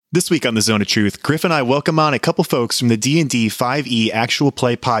This week on The Zone of Truth, Griff and I welcome on a couple folks from the D&D 5e actual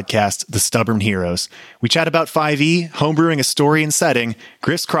play podcast, The Stubborn Heroes. We chat about 5e, homebrewing a story and setting,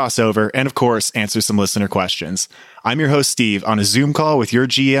 Griff's crossover, and of course, answer some listener questions. I'm your host, Steve, on a Zoom call with your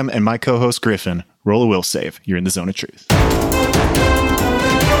GM and my co-host, Griffin. Roll a will save. You're in The Zone of Truth.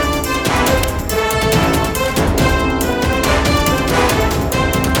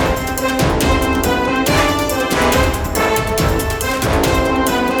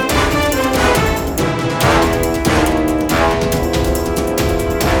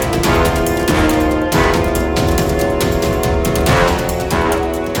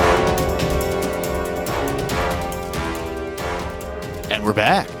 We're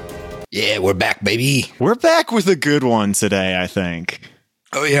back. Yeah, we're back, baby. We're back with a good one today, I think.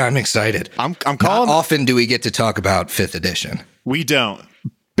 Oh, yeah, I'm excited. I'm calling. Not often do we get to talk about 5th edition. We don't.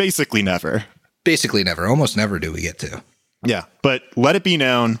 Basically never. Basically never. Almost never do we get to. Yeah, but let it be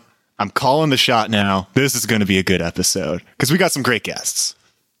known, I'm calling the shot now. This is going to be a good episode because we got some great guests.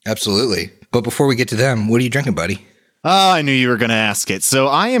 Absolutely. But before we get to them, what are you drinking, buddy? Oh, I knew you were going to ask it. So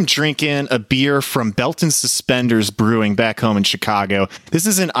I am drinking a beer from Belt and Suspenders Brewing back home in Chicago. This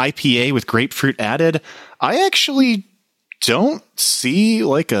is an IPA with grapefruit added. I actually don't see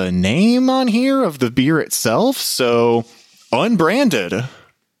like a name on here of the beer itself, so unbranded.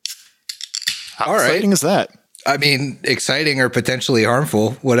 How exciting is that? I mean, exciting or potentially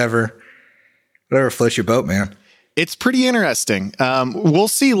harmful, whatever floats your boat, man. It's pretty interesting. We'll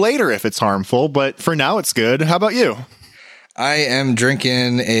see later if it's harmful, but for now it's good. How about you? I am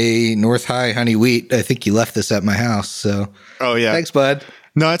drinking a North High Honey Wheat. I think you left this at my house, so. Oh, yeah. Thanks, bud.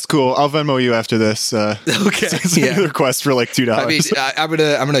 No, that's cool. I'll Venmo you after this. Okay. Send me the request for like $2. I mean,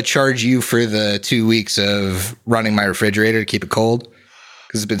 I'm gonna charge you for the 2 weeks of running my refrigerator to keep it cold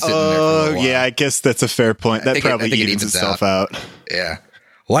because it's been sitting there for a while. Yeah, I guess that's a fair point. That probably evens itself out. Yeah.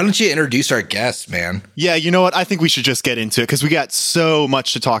 Why don't you introduce our guests, man? Yeah, you know what? I think we should just get into it because we got so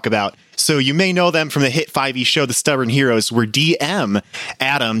much to talk about. So you may know them from the hit 5e show, The Stubborn Heroes, where DM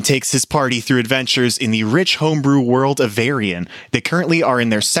Adam takes his party through adventures in the rich homebrew world of Varian. They currently are in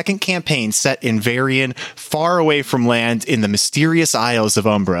their second campaign set in Varian, far away from land in the mysterious Isles of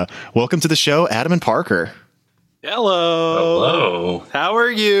Umbra. Welcome to the show, Adam and Parker. Hello. Hello. How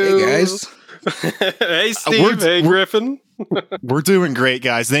are you? Hey, guys. Hey, Steve. Hey, Griffin. We're doing great,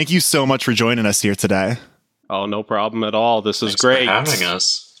 guys. Thank you so much for joining us here today. Oh, no problem at all. This is Thanks great. for having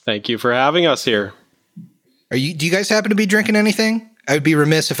us. Thank you for having us here. Do you guys happen to be drinking anything? I would be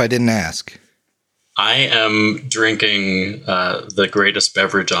remiss if I didn't ask. I am drinking the greatest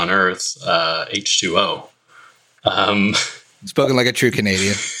beverage on earth, H2O. Spoken like a true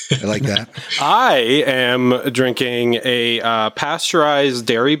Canadian. I like that. I am drinking a pasteurized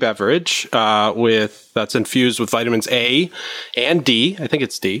dairy beverage that's infused with vitamins A and D. I think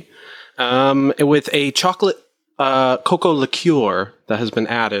it's D. With a chocolate cocoa liqueur that has been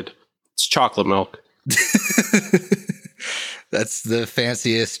added. It's chocolate milk. That's the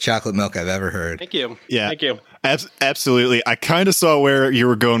fanciest chocolate milk I've ever heard. Thank you. Yeah. Thank you. Absolutely. I kind of saw where you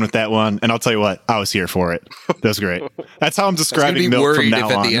were going with that one, and I'll tell you what, I was here for it. That was great. That's how I'm describing milk from now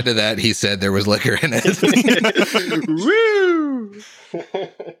on. At the end of that he said there was liquor in it. Woo!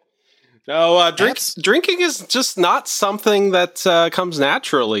 No, drinking is just not something that comes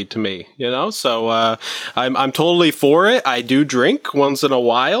naturally to me, you know. So I'm totally for it. I do drink once in a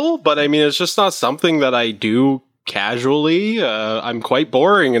while, but I mean, it's just not something that I do casually. I'm quite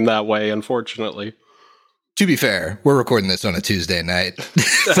boring in that way, unfortunately. To be fair, we're recording this on a Tuesday night.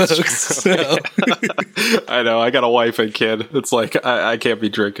 Folks, so. I know. I got a wife and kid. It's like I can't be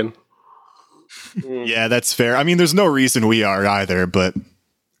drinking. Yeah, that's fair. I mean, there's no reason we are either, but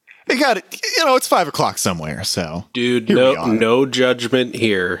you got it. You know, it's 5 o'clock somewhere. So, dude, no judgment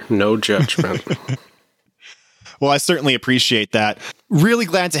here. No judgment. Well, I certainly appreciate that. Really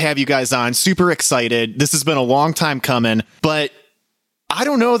glad to have you guys on. Super excited. This has been a long time coming, but I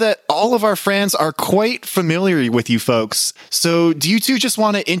don't know that all of our friends are quite familiar with you folks. So do you two just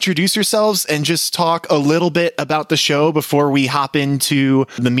want to introduce yourselves and just talk a little bit about the show before we hop into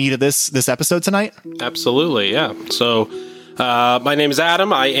the meat of this episode tonight? Absolutely, yeah. So my name is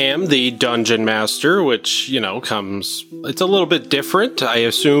Adam. I am the Dungeon Master, which, you know, it's a little bit different. I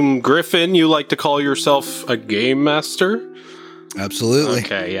assume, Griffin, you like to call yourself a Game Master? Absolutely.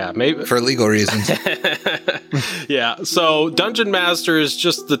 Okay, yeah, maybe for legal reasons. Yeah, so Dungeon Master is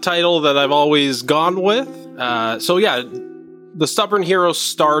just the title that I've always gone with. So yeah, the Stubborn Heroes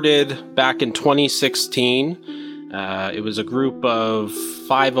started back in 2016. It was a group of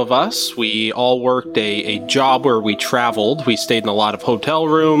 5 of us. We all worked a job where we traveled. We stayed in a lot of hotel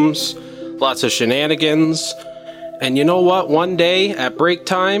rooms, lots of shenanigans. And you know what? One day at break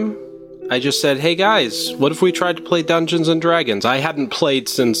time, I just said, hey guys, what if we tried to play Dungeons and Dragons? I hadn't played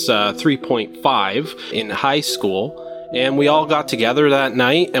since 3.5 in high school. And we all got together that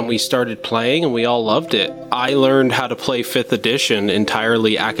night and we started playing and we all loved it. I learned how to play 5th edition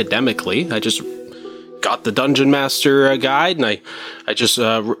entirely academically. I just got the Dungeon Master guide and I just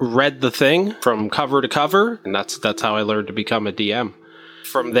read the thing from cover to cover. And that's how I learned to become a DM.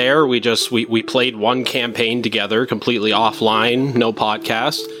 From there, we played one campaign together, completely offline, no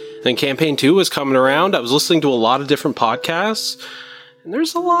podcast. Then campaign 2 was coming around. I was listening to a lot of different podcasts. And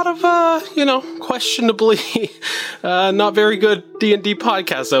there's a lot of, questionably not very good D&D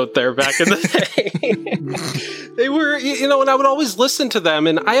podcasts out there back in the day. They were, and I would always listen to them.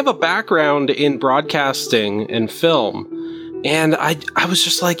 And I have a background in broadcasting and film. And I was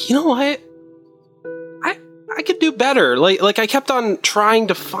just like, you know what? I could do better. Like I kept on trying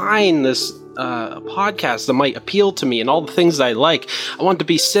to find this podcast that might appeal to me and all the things that I like. I wanted to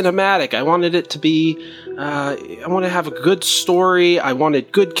be cinematic. I wanted it to be, I want to have a good story. I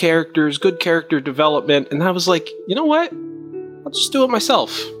wanted good characters, good character development. And I was like, you know what? I'll just do it myself.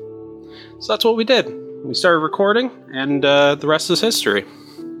 So that's what we did. We started recording and the rest is history.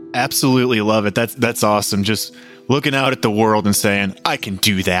 Absolutely love it. That's awesome. Just looking out at the world and saying, I can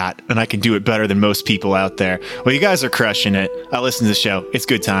do that, and I can do it better than most people out there. Well, you guys are crushing it. I listen to the show. It's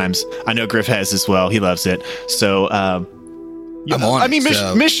good times. I know Griff has as well. He loves it. So,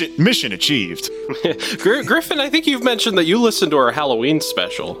 mission achieved. Griffin, I think you've mentioned that you listened to our Halloween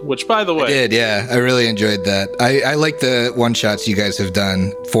special, which, by the way... I did, yeah. I really enjoyed that. I like the one-shots you guys have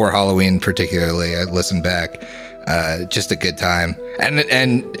done for Halloween particularly. I listened back. Just a good time.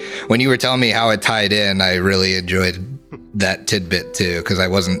 And when you were telling me how it tied in, I really enjoyed that tidbit too, because I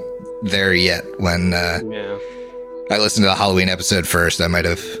wasn't there yet when I listened to the Halloween episode first. I might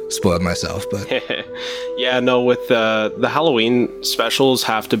have spoiled myself, but yeah, no, with the Halloween specials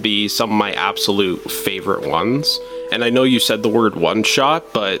have to be some of my absolute favorite ones. And I know you said the word one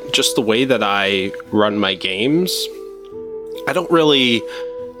shot, but just the way that I run my games, I don't really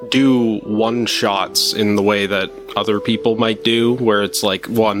do one shots in the way that other people might do, where it's like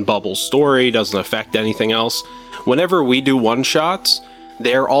one bubble story, doesn't affect anything else. Whenever we do one shots,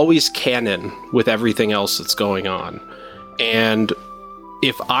 they're always canon with everything else that's going on. And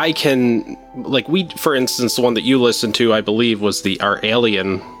if I can, like, for instance, the one that you listened to, I believe, was our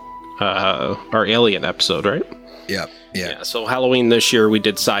alien episode, right? Yeah. So Halloween this year, we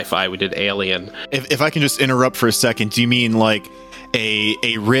did sci-fi, we did Alien. If I can just interrupt for a second, do you mean like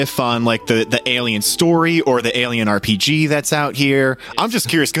a riff on like the Alien story or the Alien RPG that's out here? I'm just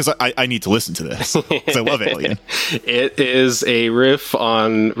curious because I need to listen to this because I love Alien. It is a riff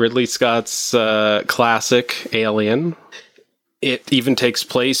on Ridley Scott's classic Alien. It even takes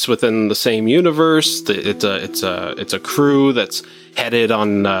place within the same universe. It's a crew that's headed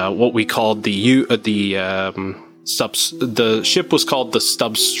on what we called the ship was called the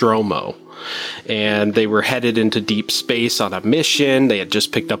Substromo. And they were headed into deep space on a mission. They had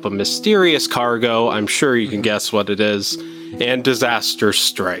just picked up a mysterious cargo. I'm sure you can guess what it is. And disaster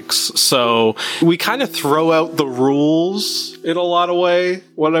strikes. So we kind of throw out the rules in a lot of way.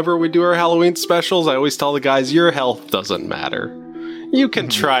 Whenever we do our Halloween specials, I always tell the guys, your health doesn't matter. You can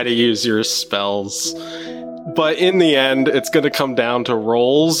try to use your spells. But in the end, it's going to come down to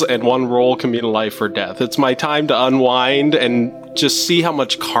rolls, and one roll can mean life or death. It's my time to unwind and just see how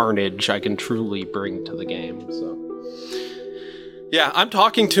much carnage I can truly bring to the game. So, yeah, I'm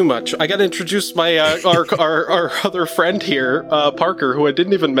talking too much. I got to introduce my our other friend here, Parker, who I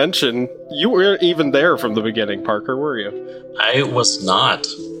didn't even mention. You weren't even there from the beginning, Parker, were you? I was not.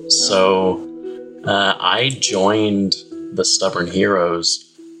 So I joined the Stubborn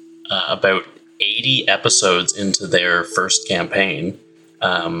Heroes about 80 episodes into their first campaign.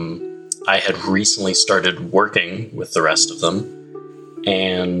 I had recently started working with the rest of them,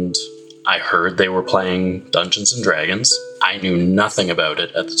 and I heard they were playing Dungeons and Dragons. I knew nothing about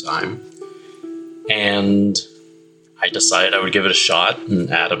it at the time, and I decided I would give it a shot, and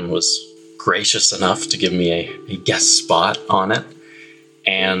Adam was gracious enough to give me a guest spot on it.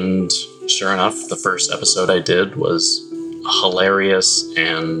 And sure enough, the first episode I did was hilarious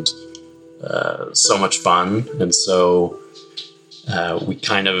and so much fun. And so we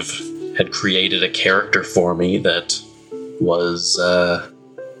kind of had created a character for me that was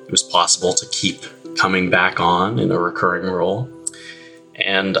it was possible to keep coming back on in a recurring role.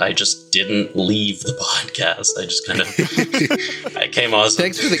 And I just didn't leave the podcast. I just kind of I came on.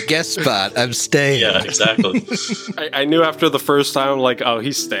 Thanks for the guest spot. I'm staying. Yeah, exactly. I knew after the first time, like, oh,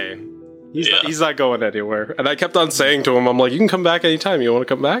 he's staying. He's not going anywhere. And I kept on saying to him, I'm like, you can come back anytime. You want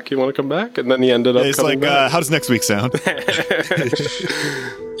to come back? You want to come back? And then he ended up coming back. How does next week sound?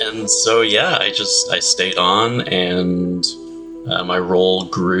 And so, yeah, I stayed on, and my role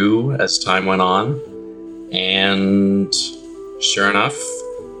grew as time went on. And sure enough,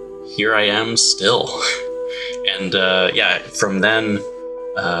 here I am still. And from then,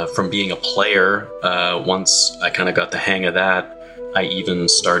 from being a player, once I kind of got the hang of that, I even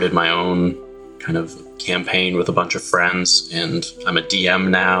started my own kind of campaign with a bunch of friends, and I'm a DM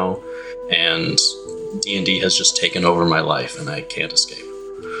now, and D&D has just taken over my life, and I can't escape.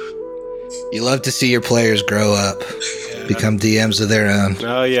 You love to see your players grow up, become DMs of their own.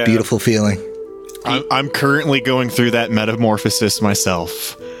 Oh, yeah. Beautiful feeling. I'm currently going through that metamorphosis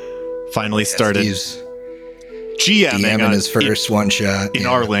myself. Finally started GMing in his first one-shot. In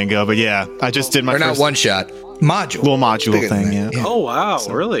our lingo, but yeah, I just did my first... Or not one-shot, module. Little module thing, yeah. Oh, wow,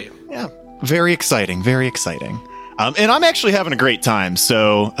 really? Yeah, very exciting, very exciting. And I'm actually having a great time,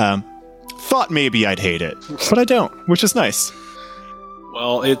 so thought maybe I'd hate it, but I don't, which is nice.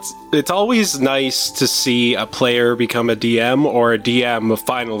 Well, it's always nice to see a player become a DM or a DM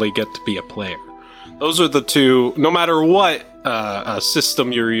finally get to be a player. Those are the two, no matter what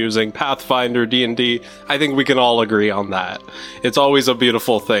system you're using, Pathfinder, D&D, I think we can all agree on that. It's always a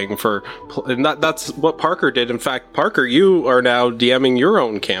beautiful thing and that's what Parker did. In fact, Parker, you are now DMing your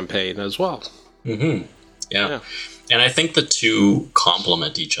own campaign as well. Mm-hmm. Yeah. And I think the two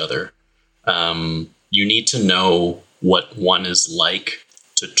complement each other. You need to know what one is like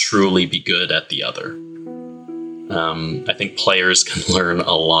to truly be good at the other. I think players can learn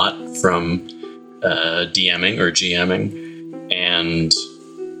a lot from DMing or GMing, and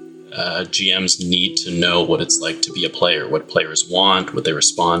GMs need to know what it's like to be a player, what players want, what they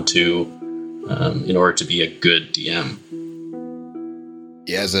respond to, in order to be a good DM.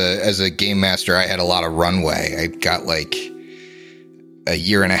 Yeah, as a game master, I had a lot of runway. I got like a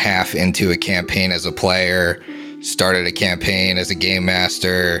year and a half into a campaign as a player, started a campaign as a game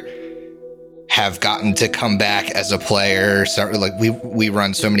master, have gotten to come back as a player. So, like we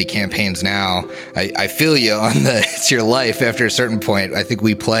run so many campaigns now. I feel you on it's your life after a certain point. I think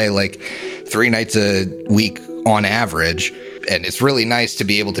we play like 3 nights a week on average. And it's really nice to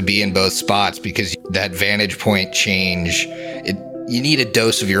be able to be in both spots because that vantage point change, you need a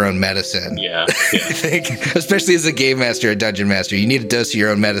dose of your own medicine. Yeah. I think, especially as a game master, a dungeon master, you need a dose of your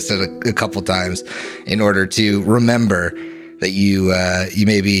own medicine a couple times in order to remember that you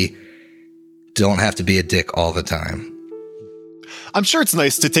maybe don't have to be a dick all the time. I'm sure it's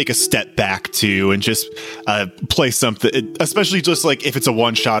nice to take a step back too and just play something, especially just like if it's a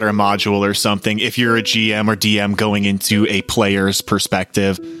one shot or a module or something. If you're a GM or DM going into a player's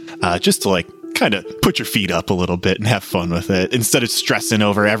perspective, just to like kind of put your feet up a little bit and have fun with it instead of stressing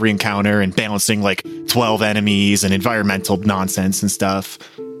over every encounter and balancing like 12 enemies and environmental nonsense and stuff.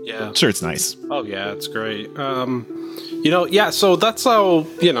 Yeah. Sure, it's nice. Oh, yeah, it's great. So that's how,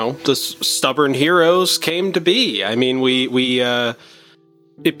 the Stubborn Heroes came to be. I mean,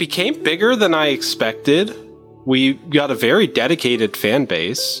 it became bigger than I expected. We got a very dedicated fan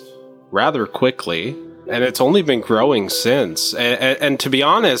base rather quickly, and it's only been growing since. And to be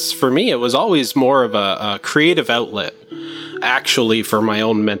honest, for me, it was always more of a creative outlet, actually, for my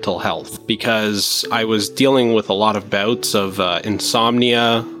own mental health, because I was dealing with a lot of bouts of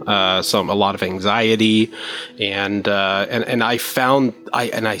insomnia, a lot of anxiety, and I found,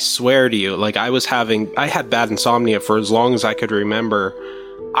 I swear to you, like I had bad insomnia for as long as I could remember.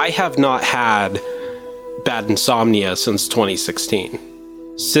 I have not had bad insomnia since 2016.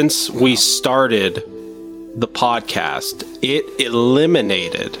 Since we started the podcast, it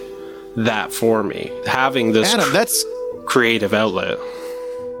eliminated that for me, having this Adam, that's creative outlet.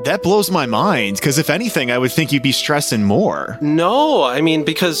 That blows my mind, because if anything, I would think you'd be stressing more. No, I mean,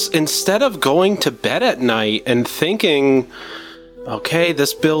 because instead of going to bed at night and thinking, okay,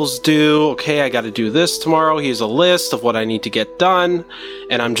 this bill's due, okay, I got to do this tomorrow, here's a list of what I need to get done,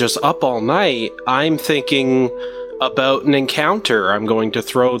 and I'm just up all night, I'm thinking about an encounter I'm going to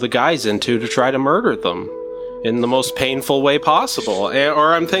throw the guys into to try to murder them in the most painful way possible.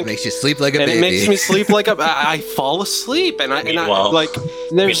 Or I'm thinking... It makes you sleep like a baby. And it makes me sleep like I fall asleep, and there's meanwhile, no...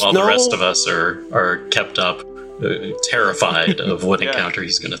 the rest of us are kept up, terrified of what encounter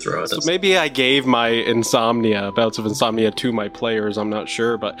he's going to throw at us. So maybe I gave my bouts of insomnia to my players, I'm not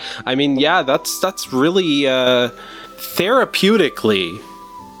sure, but I mean, yeah, that's really therapeutically,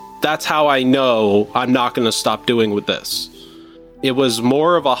 that's how I know I'm not going to stop doing with this. It was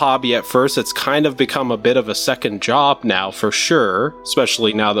more of a hobby at first. It's kind of become a bit of a second job now, for sure,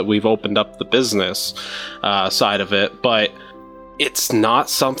 especially now that we've opened up the business side of it. But it's not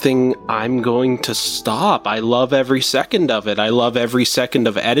something I'm going to stop. I love every second of it. I love every second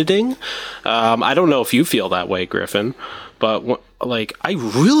of editing. I don't know if you feel that way, Griffin, but I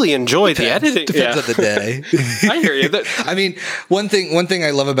really enjoy the editing. Depends on the day. I hear you. I mean, one thing I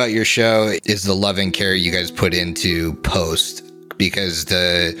love about your show is the love and care you guys put into post, because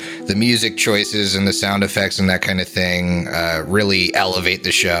the music choices and the sound effects and that kind of thing really elevate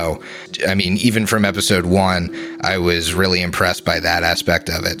the show. I mean, even from episode 1, I was really impressed by that aspect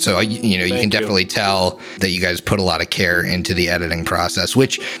of it. So, you can definitely tell that you guys put a lot of care into the editing process,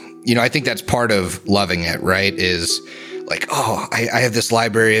 which, I think that's part of loving it, right? Is like, oh, I have this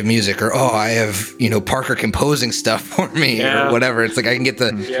library of music, or, oh, I have, Parker composing stuff for me, or whatever. It's like, I can get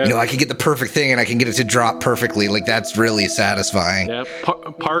I can get the perfect thing and I can get it to drop perfectly. Like, that's really satisfying. Yeah.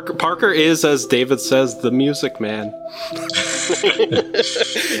 Parker is, as David says, the music man.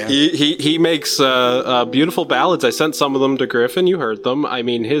 He makes beautiful ballads. I sent some of them to Griffin. You heard them. I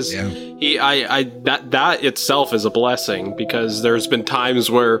mean, that itself is a blessing, because there's been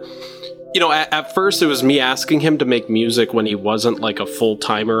times where, at first it was me asking him to make music when he wasn't like a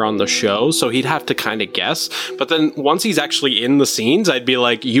full-timer on the show, so he'd have to kind of guess. But then once he's actually in the scenes, I'd be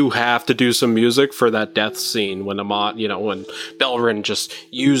like, you have to do some music for that death scene when Amon, when Belrin just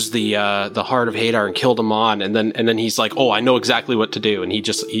used the Heart of Hadar and killed Amon, and then he's like, oh, I know exactly what to do, and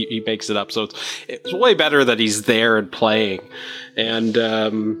he makes it up. So it's way better that he's there and playing. And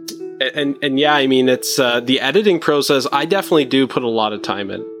yeah, I mean, it's the editing process. I definitely do put a lot of time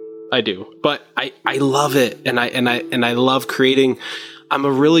in. I do, but I love it, and I love creating. I'm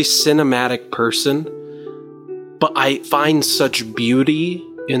a really cinematic person, but I find such beauty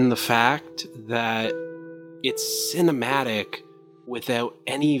in the fact that it's cinematic without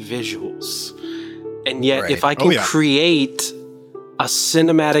any visuals, and yet if I can create a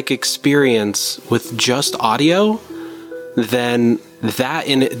cinematic experience with just audio, then that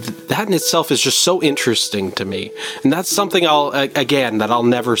in itself is just so interesting to me, and that's something I'll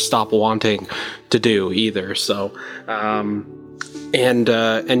never stop wanting to do either. So,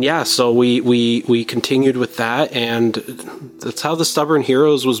 so we continued with that, and that's how the Stubborn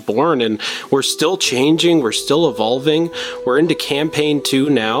Heroes was born. And we're still changing, we're still evolving. We're into campaign 2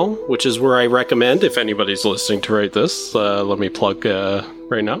 now, which is where I recommend, if anybody's listening to write this, let me plug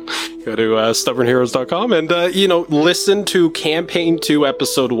right now. Go to stubbornheroes.com and listen to campaign 2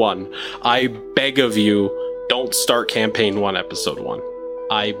 episode 1. I beg of you, don't start campaign 1 episode 1.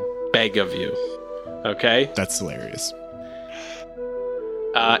 I beg of you. Okay? That's hilarious.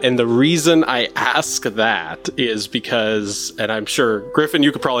 And the reason I ask that is because, and I'm sure, Griffin,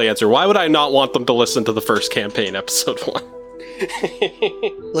 you could probably answer, why would I not want them to listen to the first campaign, episode 1?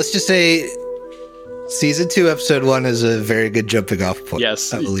 Let's just say season 2, episode 1 is a very good jumping off point.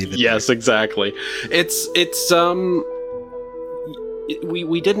 Yes. I believe it. Yes, exactly. It's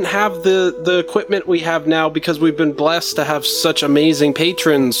we didn't have the equipment we have now because we've been blessed to have such amazing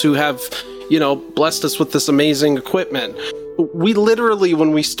patrons who have, blessed us with this amazing equipment. We literally,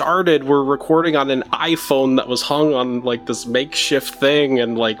 when we started, were recording on an iPhone that was hung on like this makeshift thing,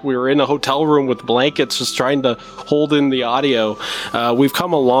 and like we were in a hotel room with blankets just trying to hold in the audio. We've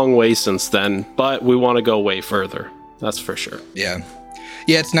come a long way since then, but we want to go way further. That's for sure. Yeah.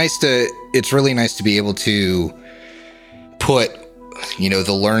 It's really nice to be able to put,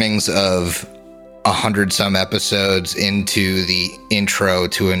 the learnings of 100 some episodes into the intro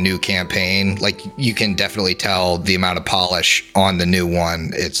to a new campaign. Like, you can definitely tell the amount of polish on the new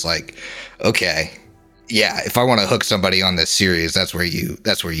one. It's like, okay, yeah, if I want to hook somebody on this series, that's where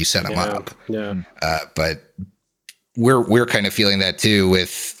you set them up. Yeah. But we're kind of feeling that too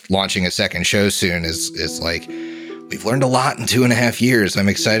with launching a second show soon. Is like, we've learned a lot in 2.5 years. I'm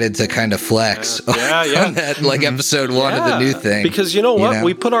excited to kind of flex on that, like episode 1 of the new thing. Because you know what?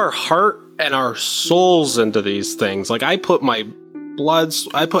 We put our heart and our souls into these things. Like, I put my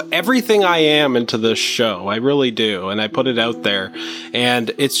I put everything I am into this show. I really do. And I put it out there.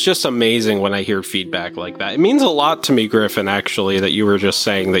 And it's just amazing when I hear feedback like that. It means a lot to me, Griffin, actually, that you were just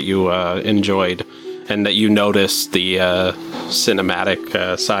saying that you enjoyed and that you noticed the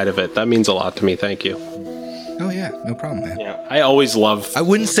cinematic side of it. That means a lot to me. Thank you. Oh, yeah. No problem, man. Yeah. I always love... I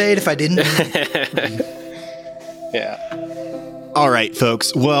wouldn't say it if I didn't. Yeah. All right,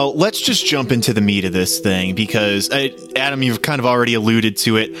 folks. Well, let's just jump into the meat of this thing because, Adam, you've kind of already alluded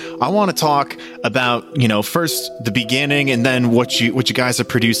to it. I want to talk about, first the beginning and then what you guys are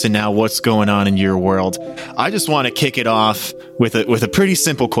producing now, what's going on in your world. I just want to kick it off with a pretty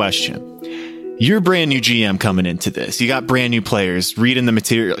simple question. You're a brand new GM coming into this. You got brand new players reading the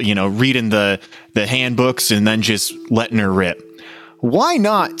material, reading the handbooks and then just letting her rip. Why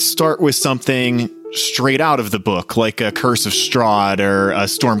not start with something straight out of the book, like a Curse of Strahd or a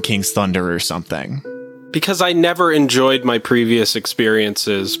Storm King's Thunder or something? Because I never enjoyed my previous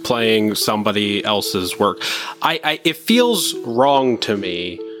experiences playing somebody else's work. It feels wrong to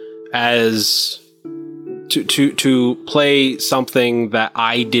me as to play something that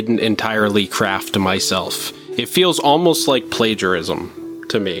I didn't entirely craft myself. It feels almost like plagiarism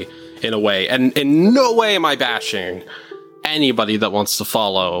to me in a way. And in no way am I bashing anybody that wants to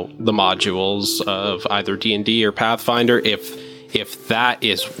follow the modules of either D&D or Pathfinder. If that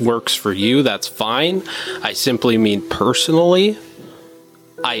works for you, that's fine. I simply mean personally,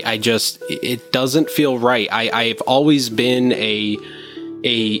 it doesn't feel right. I've always been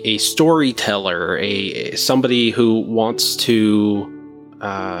a storyteller, somebody who wants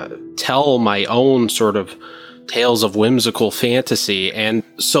to tell my own sort of tales of whimsical fantasy. And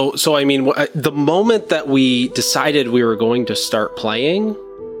so I mean, the moment that we decided we were going to start playing,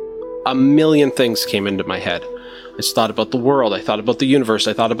 a million things came into my head. I just thought about the world. I thought about the universe.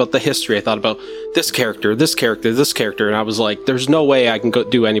 I thought about the history. I thought about this character, this character, this character. And I was like, there's no way I can go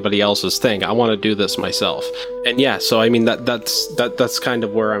do anybody else's thing. I want to do this myself. And yeah, so I mean, that's kind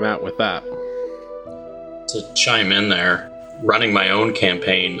of where I'm at with that. To chime in there, running my own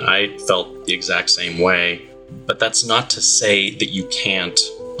campaign, I felt the exact same way. But that's not to say that you can't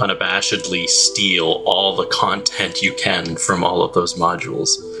unabashedly steal all the content you can from all of those modules.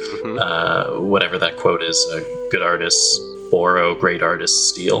 Mm-hmm. Whatever that quote is, good artists borrow, great artists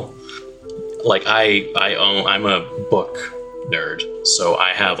steal. Like I'm a book nerd, so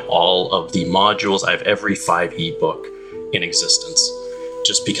I have all of the modules. I have every 5e book in existence,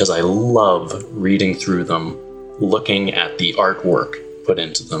 just because I love reading through them, looking at the artwork put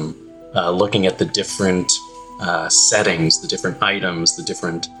into them, looking at the different settings, the different items, the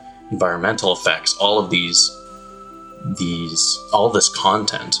different environmental effects, all of all this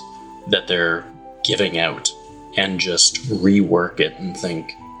content that they're giving out, and just rework it and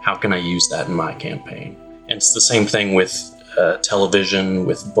think, how can I use that in my campaign? And it's the same thing with television,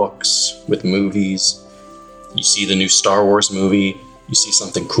 with books, with movies. You see the new Star Wars movie, you see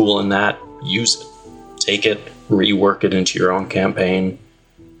something cool in that, use it. Take it, rework it into your own campaign.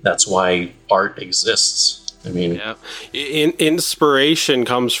 That's why art exists. I mean, yeah. Inspiration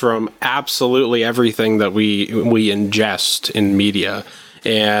comes from absolutely everything that we ingest in media,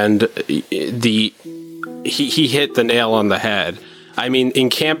 and he hit the nail on the head. I mean, in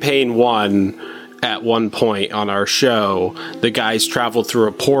campaign 1, at one point on our show, the guys traveled through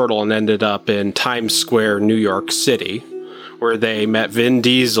a portal and ended up in Times Square, New York City, where they met Vin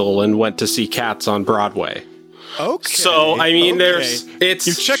Diesel and went to see Cats on Broadway. Okay. So I mean, you're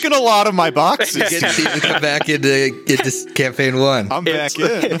checking a lot of my boxes. Get come back into campaign 1. I'm back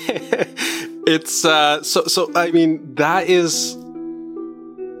in. It's so I mean, that is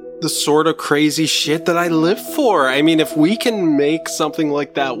the sort of crazy shit that I live for. I mean, if we can make something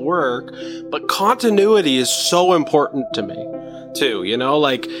like that work, but continuity is so important to me too. You know,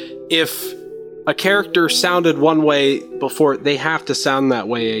 like if a character sounded one way before, they have to sound that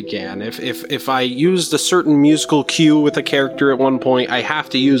way again. If I used a certain musical cue with a character at one point, I have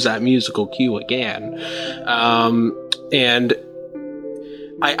to use that musical cue again. And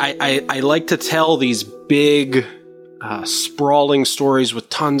I like to tell these big, sprawling stories with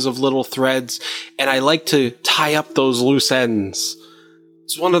tons of little threads, and I like to tie up those loose ends.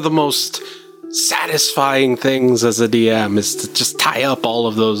 It's one of the most satisfying things as a DM, is to just tie up all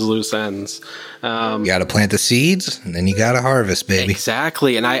of those loose ends. You gotta plant the seeds, and then you gotta harvest, baby.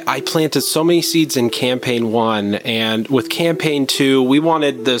 Exactly, and I planted so many seeds in campaign 1, and with campaign 2, we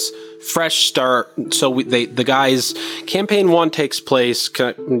wanted this fresh start. So the guys, campaign 1 takes place.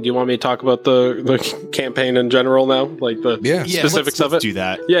 Do you want me to talk about the campaign in general now, like the specifics of it? Let's do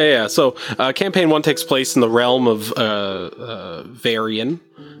that. Yeah. So campaign 1 takes place in the realm of Varian.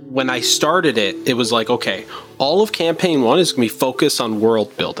 When I started it, it was like, okay, all of campaign 1 is going to be focused on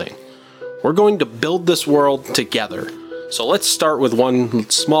world building. We're going to build this world together. So let's start with one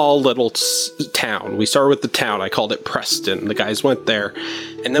small little town. We started with the town. I called it Preston. The guys went there.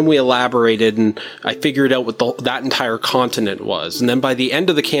 And then we elaborated, and I figured out what that entire continent was. And then by the end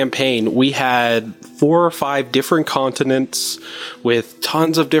of the campaign, we had 4 or 5 different continents with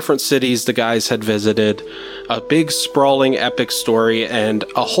tons of different cities the guys had visited, a big sprawling epic story, and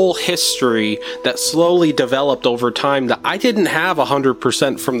a whole history that slowly developed over time that I didn't have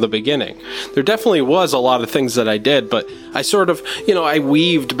 100% from the beginning. There definitely was a lot of things that I did, but I sort of, I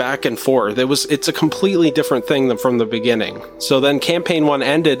weaved back and forth. It's a completely different thing than from the beginning. So then campaign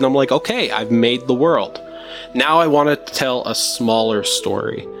 1 ended, and I'm like, okay, I've made the world. Now I want to tell a smaller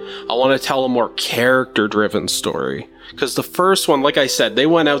story. I want to tell a more character-driven story. because the first one, like I said, they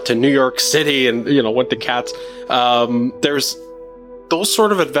went out to New York City and, went to Cats. There's those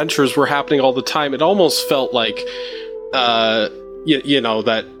sort of adventures were happening all the time. It almost felt like,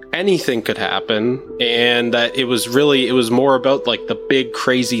 that anything could happen, and that it was more about like the big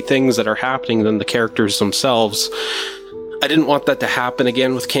crazy things that are happening than the characters themselves. I didn't want that to happen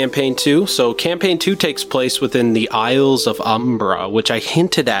again with Campaign 2. So Campaign 2 takes place within the Isles of Umbra, which I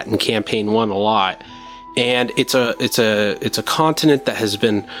hinted at in Campaign 1 a lot. And it's a continent that has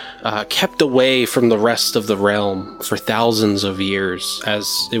been kept away from the rest of the realm for thousands of years,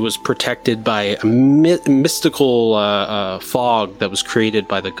 as it was protected by a mystical fog that was created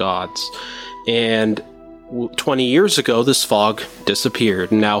by the gods. And 20 years ago, this fog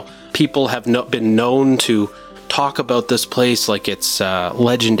disappeared. Now, people have been known to talk about this place like it's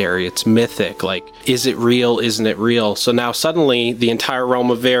legendary, it's mythic, like, is it real, isn't it real? So now suddenly the entire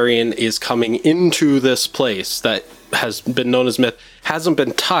realm of Varian is coming into this place that has been known as myth, hasn't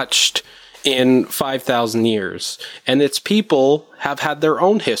been touched in 5,000 years, and its people have had their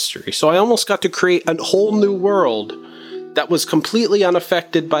own history. So I almost got to create a whole new world that was completely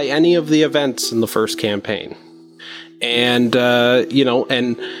unaffected by any of the events in the first campaign. And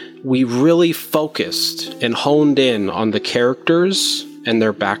we really focused and honed in on the characters and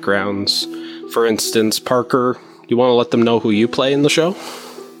their backgrounds. For instance, Parker, you want to let them know who you play in the show?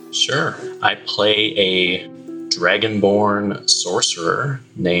 Sure. I play a dragonborn sorcerer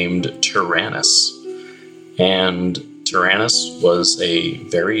named Tyrannus. And Tyrannus was a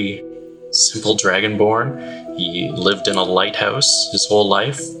very simple dragonborn. He lived in a lighthouse his whole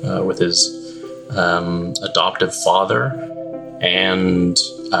life with his adoptive father. And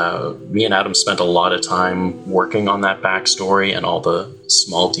me and Adam spent a lot of time working on that backstory and all the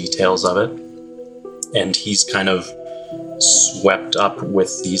small details of it. And he's kind of swept up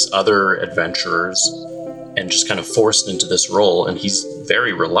with these other adventurers and just kind of forced into this role. And he's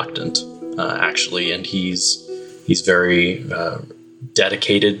very reluctant, actually. And he's very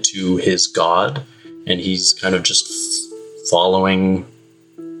dedicated to his god. And he's kind of just following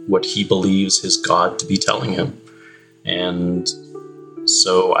what he believes his god to be telling him. And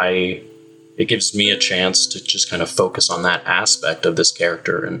so it gives me a chance to just kind of focus on that aspect of this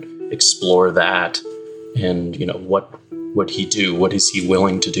character and explore that, and what would he do, what is he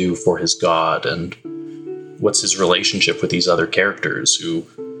willing to do for his god, and what's his relationship with these other characters who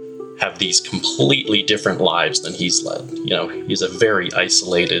have these completely different lives than he's led. He's a very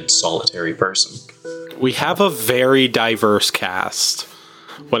isolated, solitary person. We have a very diverse cast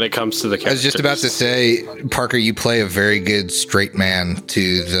when it comes to the characters. I was just about to say, Parker, you play a very good straight man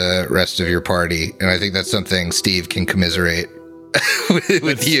to the rest of your party, and I think that's something Steve can commiserate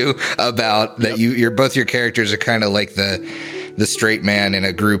with you about. That you're both your characters are kind of like the straight man in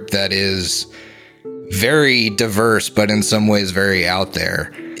a group that is very diverse, but in some ways very out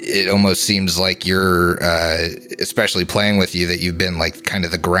there. It almost seems like you're, especially playing with you, that you've been like kind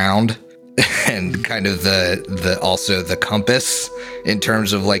of the ground and kind of the also the compass in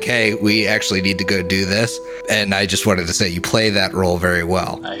terms of like, hey, we actually need to go do this. And I just wanted to say you play that role very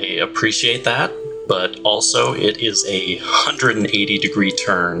well. I appreciate that, but also it is a 180-degree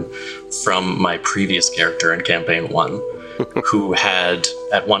turn from my previous character in Campaign 1, who had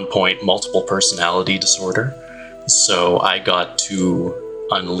at one point multiple personality disorder. So I got to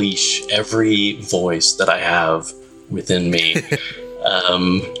unleash every voice that I have within me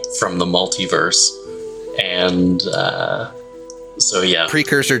from the multiverse. And so, yeah.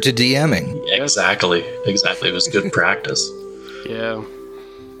 Precursor to DMing. Exactly. It was good practice. Yeah.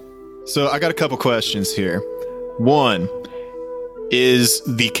 So I got a couple questions here. One, is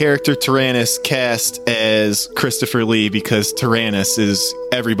the character Tyrannus cast as Christopher Lee because Tyrannus is,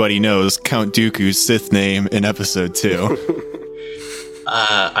 everybody knows, Count Dooku's Sith name in episode 2?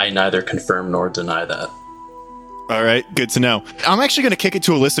 I neither confirm nor deny that. All right, good to know. I'm actually going to kick it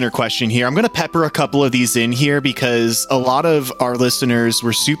to a listener question here. I'm going to pepper a couple of these in here because a lot of our listeners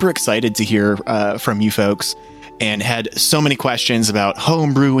were super excited to hear from you folks and had so many questions about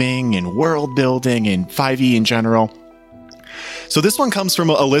homebrewing and world building and 5e in general. So this one comes from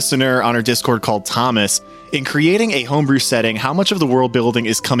a listener on our Discord called Thomas. In creating a homebrew setting, how much of the world building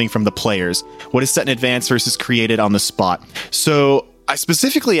is coming from the players? What is set in advance versus created on the spot? So I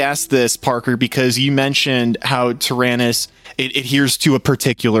specifically asked this, Parker, because you mentioned how Tyrannus adheres to a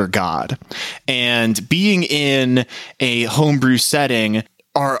particular god. And being in a homebrew setting,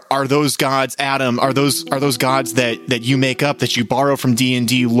 are those gods, Adam, are those gods that you make up, that you borrow from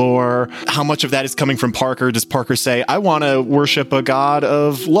D&D lore? How much of that is coming from Parker? Does Parker say, I want to worship a god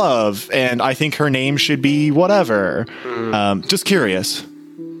of love, and I think her name should be whatever? Just curious.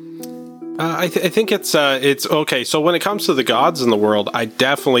 I think it's okay. So when it comes to the gods in the world, I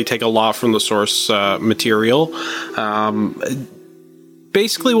definitely take a lot from the source material.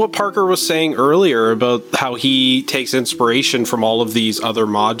 Basically what Parker was saying earlier about how he takes inspiration from all of these other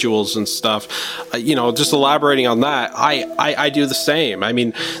modules and stuff, just elaborating on that, I do the same. I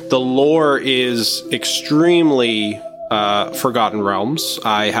mean, the lore is extremely Forgotten Realms.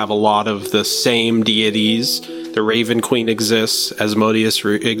 I have a lot of the same deities. The Raven Queen exists, Asmodeus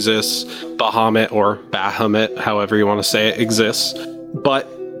exists, Bahamut or Bahamut, however you want to say it, exists.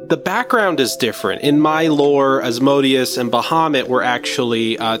 But the background is different. In my lore, Asmodeus and Bahamut were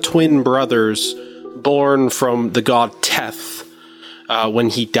actually twin brothers born from the god Teth when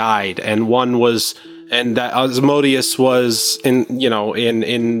he died, and that Asmodeus was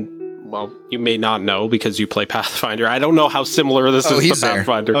well, you may not know because you play Pathfinder. I don't know how similar this is to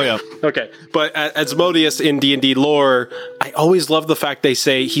Pathfinder. Oh, yeah. Okay. But Asmodeus in D&D lore, I always love the fact they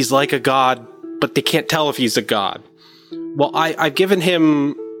say he's like a god, but they can't tell if he's a god. Well, I've given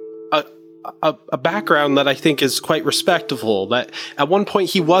him a background that I think is quite respectable, that at one point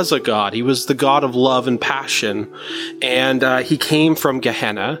he was a god. He was the god of love and passion, and he came from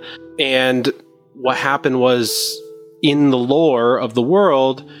Gehenna, and what happened was, in the lore of the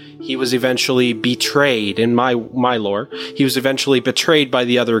world, he was eventually betrayed. In my lore, he was eventually betrayed by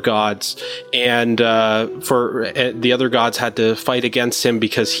the other gods, and the other gods had to fight against him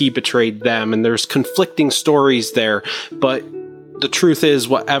because he betrayed them, and there's conflicting stories there, but the truth is,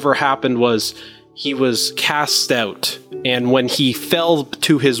 whatever happened was he was cast out, and when he fell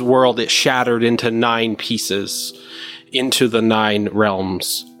to his world, it shattered into 9 pieces, into the 9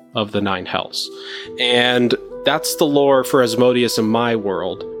 realms of the 9 hells. And that's the lore for Asmodeus in my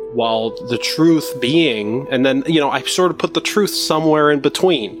world, while the truth being, and then, I sort of put the truth somewhere in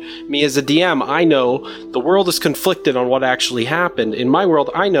between. Me as a DM, I know the world is conflicted on what actually happened. In my world,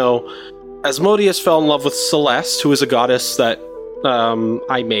 I know Asmodeus fell in love with Celeste, who is a goddess that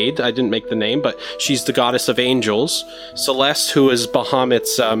I made. I didn't make the name, but she's the goddess of angels. Celeste, who is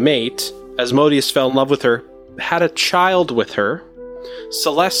Bahamut's mate, Asmodeus fell in love with her, had a child with her.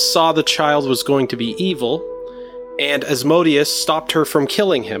 Celeste saw the child was going to be evil, and Asmodeus stopped her from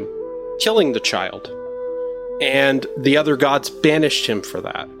killing the child. And the other gods banished him for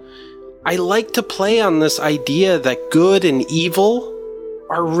that. I like to play on this idea that good and evil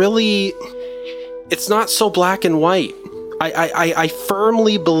are really, it's not so black and white. I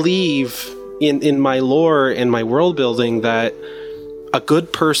firmly believe in my lore and my world building that a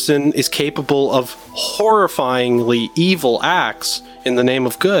good person is capable of horrifyingly evil acts in the name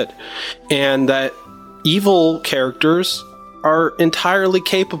of good, and that evil characters are entirely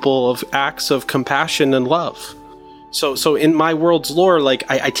capable of acts of compassion and love. So in my world's lore, like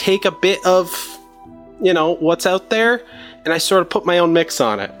I take a bit of what's out there, and I sort of put my own mix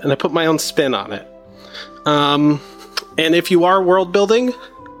on it, and I put my own spin on it. And if you are world building,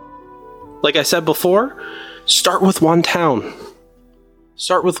 like I said before, start with one town.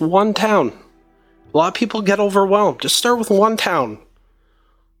 Start with one town. A lot of people get overwhelmed. Just start with one town.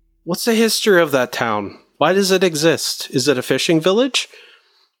 What's the history of that town? Why does it exist? Is it a fishing village?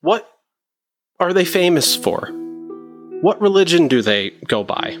 What are they famous for? What religion do they go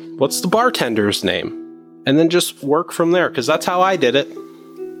by? What's the bartender's name? And then just work from there, because that's how I did it.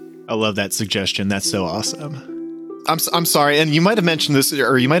 I love that suggestion. That's so awesome. I'm sorry, and you might have mentioned this,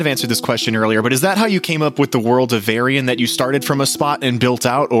 or you might have answered this question earlier, but is that how you came up with the world of Varian, that you started from a spot and built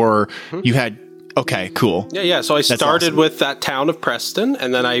out, or you had... Okay, cool. Yeah. So I started with that town of Preston,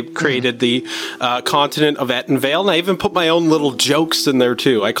 and then I created the continent of Ettenvale, and I even put my own little jokes in there,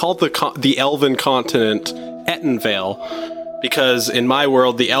 too. I called the elven continent Ettenvale, because in my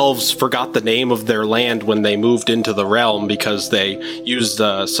world, the elves forgot the name of their land when they moved into the realm, because they used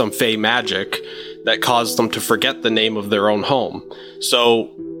some fey magic that caused them to forget the name of their own home. So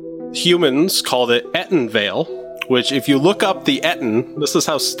humans called it Ettenvale, which if you look up the Etten, this is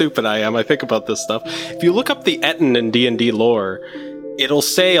how stupid I am, I think about this stuff. If you look up the Etten in D&D lore, it'll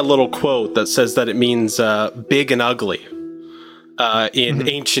say a little quote that says that it means big and ugly in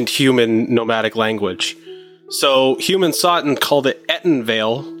ancient human nomadic language. So humans saw it and called it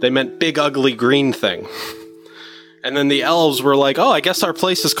Ettenvale. They meant big ugly green thing. And then the elves were like, oh, I guess our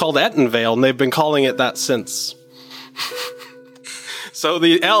place is called Ettenvale, and they've been calling it that since. So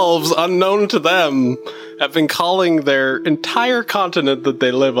the elves, unknown to them, have been calling their entire continent that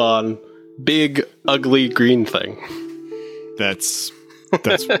they live on big, ugly green thing. That's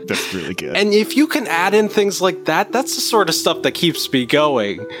really good. And if you can add in things like that, that's the sort of stuff that keeps me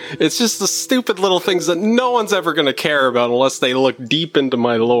going. It's just the stupid little things that no one's ever going to care about unless they look deep into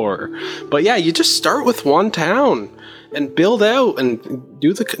my lore. But yeah, you just start with one town. and build out and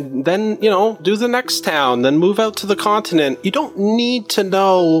do the next town, then move out to the continent. You don't need to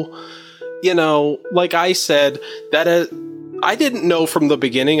know, like I said, that I didn't know from the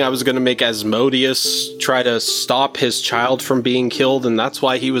beginning I was going to make Asmodeus try to stop his child from being killed, and that's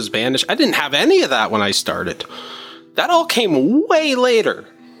why he was banished. I didn't have any of that when I started. That all came way later.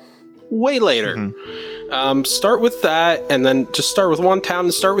 Way later. Mm-hmm. Start with that, and then just start with one town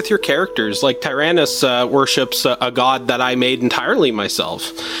and start with your characters. Like Tyrannus worships a god that I made entirely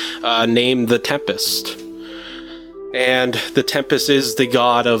myself, named the Tempest. And the Tempest is the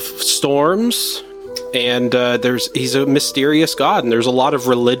god of storms. And he's a mysterious god, and there's a lot of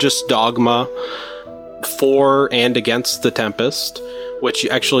religious dogma for and against the Tempest, which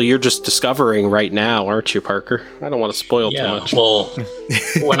actually you're just discovering right now, aren't you, Parker? I don't want to spoil too much. Well,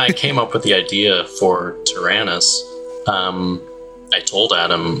 when I came up with the idea for Tyrannus, I told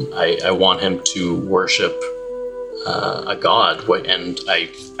Adam I want him to worship a god, and I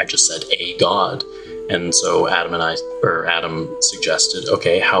just said a god. And so Adam suggested,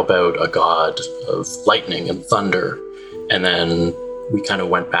 okay, how about a god of lightning and thunder? And then we kind of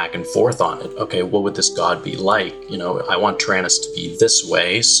went back and forth on it. Okay, what would this god be like? I want Tyrannus to be this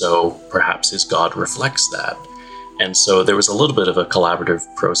way, so perhaps his god reflects that. And so there was a little bit of a collaborative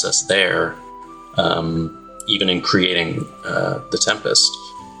process there, even in creating the Tempest.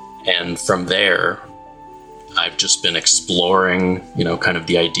 And from there, I've just been exploring, kind of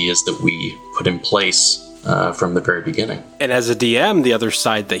the ideas that we put in place from the very beginning. And as a DM, the other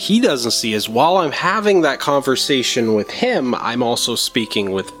side that he doesn't see is while I'm having that conversation with him, I'm also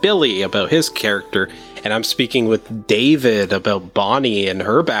speaking with Billy about his character, and I'm speaking with David about Bonnie and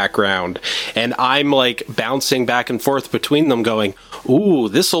her background, and I'm like bouncing back and forth between them going, ooh,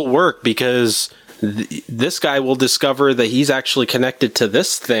 this'll work because this guy will discover that he's actually connected to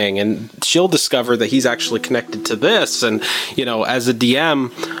this thing, and she'll discover that he's actually connected to this. And, as a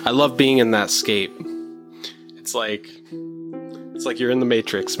DM, I love being in that scape. It's like you're in the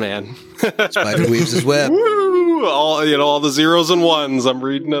Matrix, man. Spider weaves his web. Woo! All the zeros and ones. I'm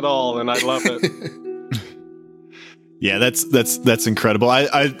reading it all, and I love it. Yeah, that's incredible.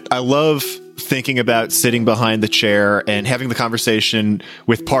 I love thinking about sitting behind the chair and having the conversation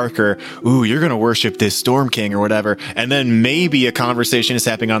with Parker. Ooh, you're going to worship this Storm King or whatever. And then maybe a conversation is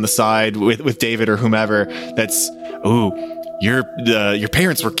happening on the side with David or whomever that's, ooh, your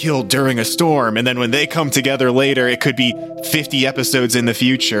parents were killed during a storm. And then when they come together later, it could be 50 episodes in the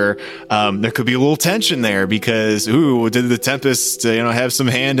future. There could be a little tension there because, ooh, did the Tempest, have some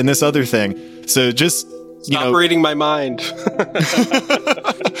hand in this other thing? So just, Stop reading my mind.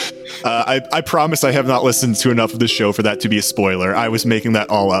 I promise I have not listened to enough of the show for that to be a spoiler. I was making that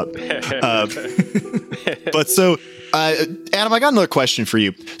all up. But so, Adam, I got another question for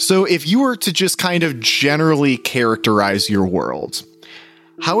you. So if you were to just kind of generally characterize your world,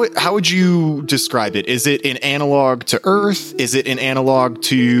 how would you describe it? Is it an analog to Earth? Is it an analog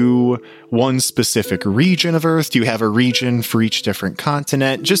to one specific region of Earth? Do you have a region for each different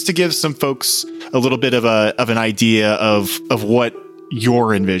continent? Just to give some folks a little bit of an idea of what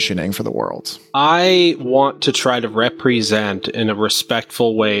you're envisioning for the world. I want to try to represent in a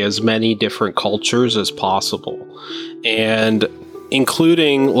respectful way as many different cultures as possible. And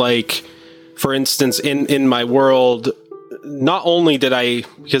including, like, for instance, in my world, not only did I,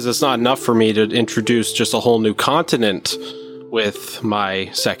 because it's not enough for me to introduce just a whole new continent with my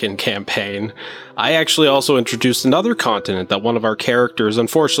second campaign, I actually also introduced another continent that one of our characters,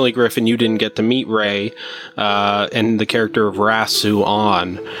 unfortunately, Griffin, you didn't get to meet Ray, and the character of Rasu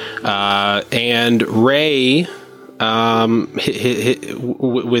on. And Ray,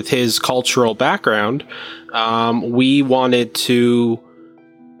 with his cultural background, we wanted to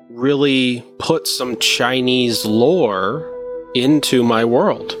really put some Chinese lore into my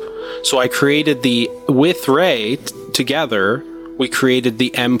world. So I created with Ray together, we created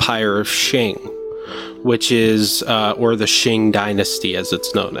the Empire of Qing, which is, or the Qing Dynasty as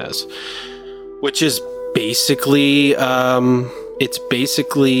it's known as, which is basically, it's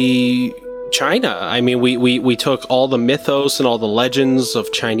basically China. I mean, we took all the mythos and all the legends of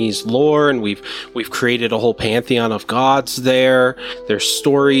Chinese lore, and we've created a whole pantheon of gods there. There's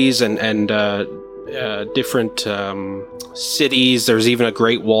stories and different cities. There's even a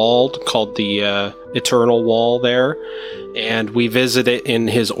great wall called the Eternal Wall there, and we visit it in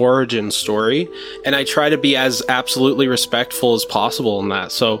his origin story. And I try to be as absolutely respectful as possible in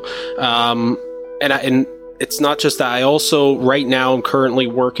that. So, and it's not just that. I also, right now, I'm currently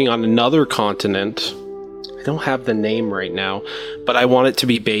working on another continent. I don't have the name right now, but I want it to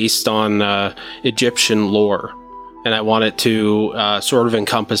be based on Egyptian lore. And I want it to sort of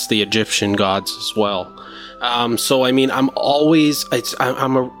encompass the Egyptian gods as well. So I mean, I'm always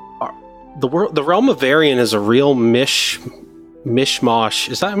the realm of Varian is a real mishmash.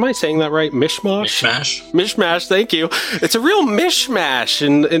 Am I saying that right? Mishmash. Thank you. It's a real mishmash,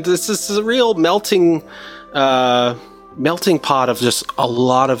 and this is a real melting pot of just a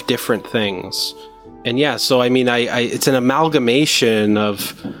lot of different things. And yeah, so I mean, it's an amalgamation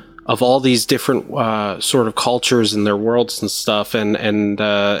of all these different sort of cultures and their worlds and stuff, and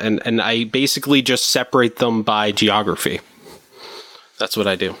I basically just separate them by geography. That's what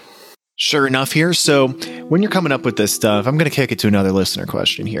I do. Sure enough here. So when you're coming up with this stuff, I'm going to kick it to another listener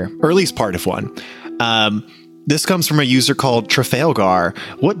question here, or at least part of one. This comes from a user called Trafalgar.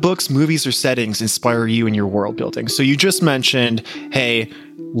 What books, movies, or settings inspire you in your world building? So you just mentioned, hey,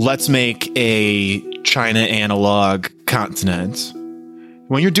 let's make a China analog continent.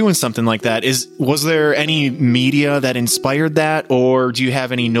 When you're doing something like that, was there any media that inspired that, or do you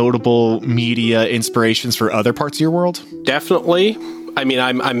have any notable media inspirations for other parts of your world? Definitely. I mean,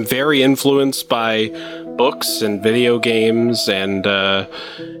 I'm very influenced by books and video games and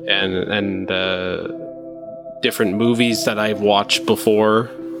different movies that I've watched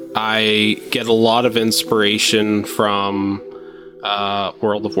before. I get a lot of inspiration from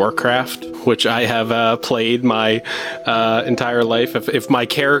World of Warcraft, which I have played my entire life. If my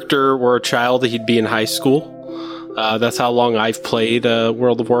character were a child, he'd be in high school. That's how long I've played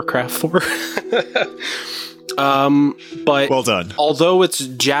World of Warcraft for. But well done. Although it's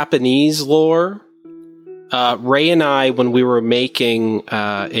Japanese lore, Ray and I, when we were making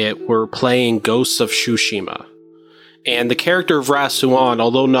it, were playing Ghosts of Tsushima. And the character of Rasuan,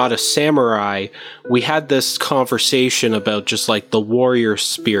 although not a samurai, we had this conversation about just like the warrior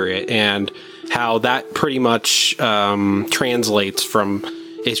spirit and how that pretty much translates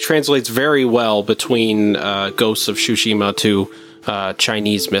very well between Ghosts of Tsushima to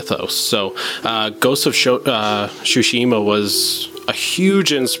Chinese mythos. So Ghosts of Tsushima was a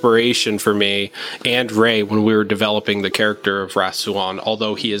huge inspiration for me and Ray when we were developing the character of Rasuan.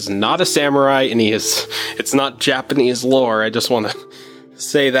 Although he is not a samurai and it's not Japanese lore. I just want to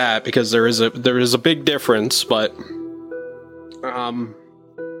say that because there is a big difference. But I'm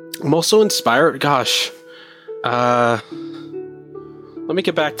also inspired. Gosh, let me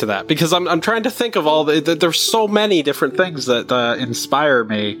get back to that because I'm trying to think of all there's so many different things that inspire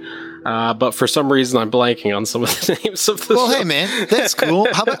me. But for some reason, I'm blanking on some of the names of the show. Hey, man, that's cool.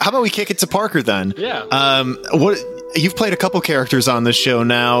 How about we kick it to Parker then? Yeah. What you've played a couple characters on this show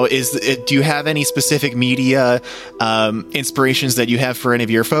now. Do you have any specific media inspirations that you have for any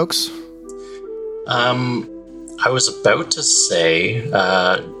of your folks? I was about to say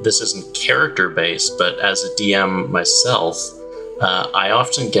this isn't character based, but as a DM myself, I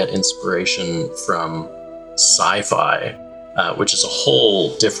often get inspiration from sci-fi. Which is a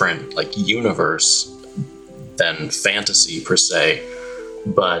whole different universe than fantasy per se,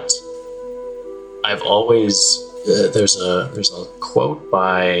 but I've always there's a quote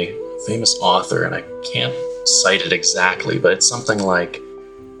by a famous author, and I can't cite it exactly, but it's something like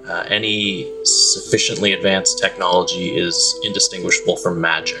any sufficiently advanced technology is indistinguishable from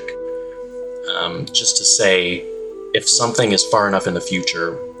magic. Just to say, if something is far enough in the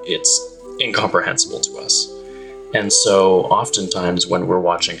future, it's incomprehensible to us. And so oftentimes when we're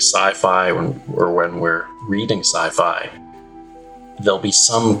watching sci-fi or when we're reading sci-fi, there'll be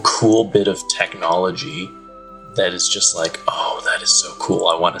some cool bit of technology that is just like, oh, that is so cool,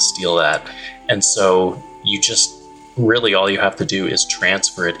 I want to steal that. And so you just really all you have to do is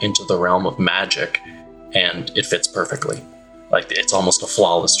transfer it into the realm of magic and it fits perfectly. Like it's almost a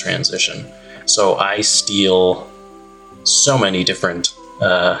flawless transition. So I steal so many different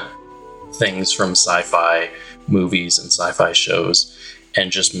things from sci-fi movies and sci-fi shows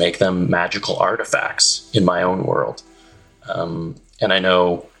and just make them magical artifacts in my own world. And I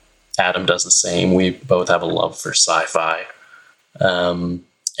know Adam does the same. We both have a love for sci-fi. And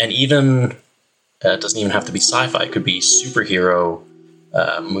even it doesn't even have to be sci-fi. It could be superhero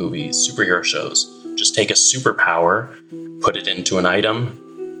movies, superhero shows. Just take a superpower, put it into an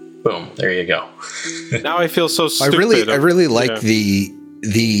item, boom, there you go. Now I feel so stupid. I really like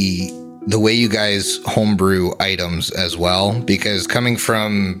the way you guys homebrew items as well, because coming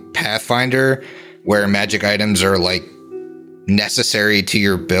from Pathfinder, where magic items are like necessary to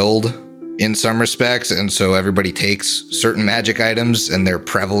your build in some respects, and so everybody takes certain magic items and they're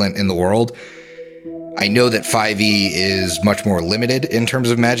prevalent in the world. I know that 5e is much more limited in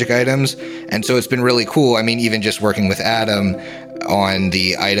terms of magic items, and so it's been really cool. I mean, even just working with Adam on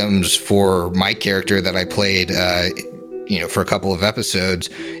the items for my character that I played for a couple of episodes,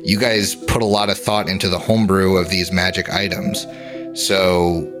 you guys put a lot of thought into the homebrew of these magic items.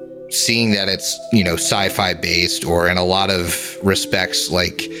 So seeing that it's, sci-fi based, or in a lot of respects,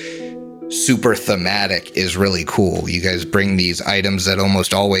 like super thematic, is really cool. You guys bring these items that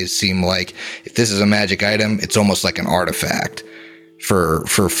almost always seem like, if this is a magic item, it's almost like an artifact for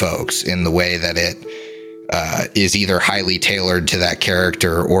folks, in the way that it is either highly tailored to that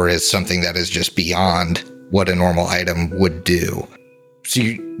character or is something that is just beyond what a normal item would do. So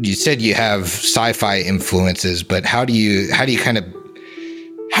you said you have sci-fi influences, but how do you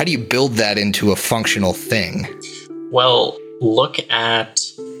build that into a functional thing? Well, look at,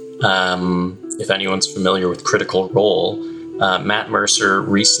 if anyone's familiar with Critical Role, Matt Mercer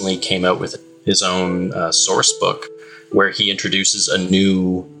recently came out with his own source book where he introduces a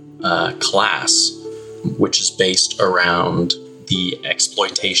new class, which is based around the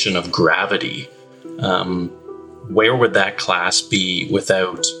exploitation of gravity. Where would that class be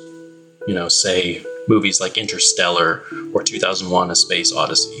without, say, movies like Interstellar or 2001: A Space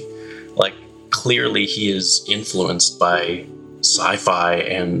Odyssey? Like, clearly he is influenced by sci-fi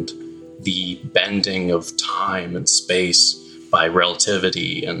and the bending of time and space by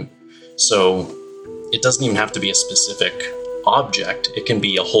relativity. And so it doesn't even have to be a specific object. It can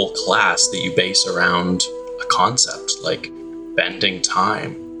be a whole class that you base around a concept, like bending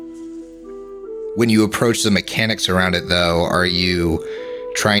time. When you approach the mechanics around it, though, are you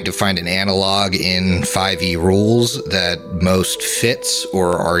trying to find an analog in 5e rules that most fits,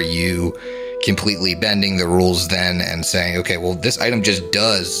 or are you completely bending the rules then and saying, okay, well, this item just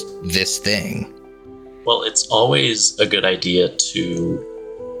does this thing? Well, it's always a good idea to,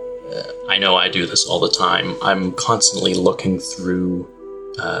 I know I do this all the time, I'm constantly looking through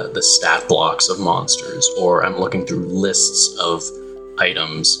the stat blocks of monsters, or I'm looking through lists of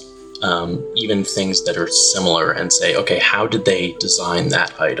items, even things that are similar, and say, okay, how did they design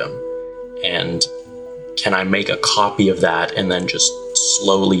that item? And can I make a copy of that and then just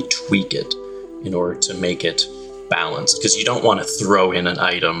slowly tweak it in order to make it balanced? Because you don't want to throw in an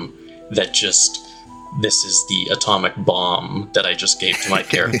item that just, this is the atomic bomb that I just gave to my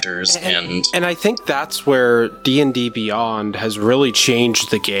characters. and I think that's where D&D Beyond has really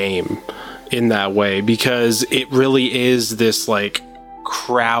changed the game in that way, because it really is this like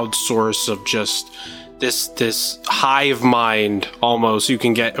crowdsource of just this hive mind almost. You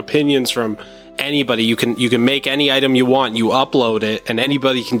can get opinions from anybody. You can make any item you want, you upload it, and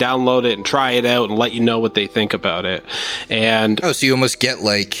anybody can download it and try it out and let you know what they think about it. And so you almost get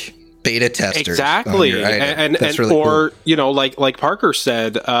like beta testers. Exactly. And really or cool. Like Parker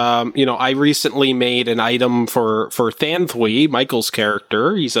said, I recently made an item for Thanthui, Michael's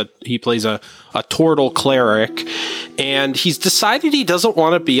character. He plays a Tortle cleric, and he's decided he doesn't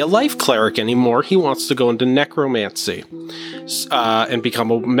want to be a life cleric anymore. He wants to go into necromancy and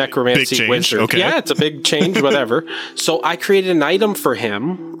become a necromancy wizard. Okay. Yeah, it's a big change, whatever. So I created an item for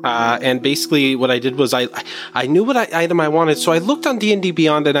him, and basically what I did was I knew what item I wanted, so I looked on D&D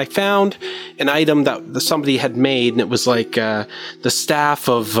Beyond and I found an item that somebody had made, and it was like the staff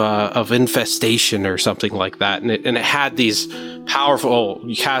of infestation or something like that, and it had these powerful,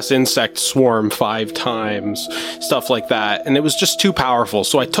 you cast insect swarm 5 times, stuff like that, and it was just too powerful.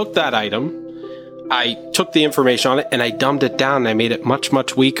 So I took that item, I took the information on it, and I dumbed it down, and I made it much,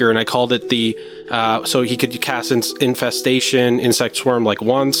 much weaker, and I called it the so he could cast infestation, insect swarm like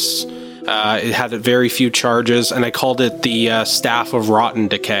once. It had very few charges, and I called it the Staff of Rotten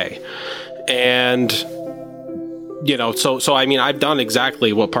Decay. And so I mean, I've done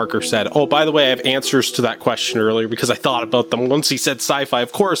exactly what Parker said. Oh, by the way, I have answers to that question earlier because I thought about them once he said sci-fi.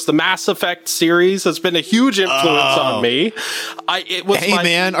 Of course, the Mass Effect series has been a huge influence on me.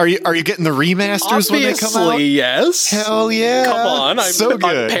 Man, are you getting the remasters when they come out? Obviously, yes. Hell yeah! Come on,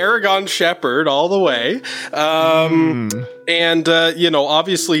 I'm Paragon Shepherd all the way. And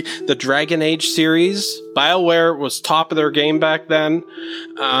obviously the Dragon Age series, BioWare was top of their game back then.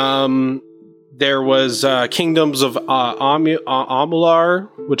 There was Kingdoms of Amalur,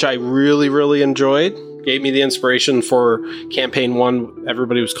 which I really, really enjoyed. Gave me the inspiration for Campaign 1.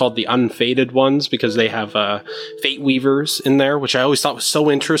 Everybody was called the Unfated Ones because they have Fate Weavers in there, which I always thought was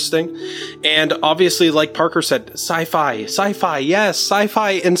so interesting. And obviously, like Parker said, sci-fi, yes, sci-fi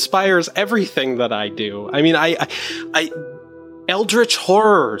inspires everything that I do. I mean, I Eldritch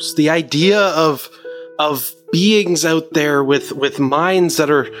horrors, the idea of beings out there with minds that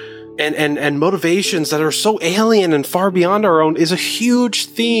are and motivations that are so alien and far beyond our own is a huge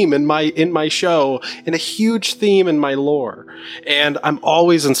theme in my show and a huge theme in my lore. And I'm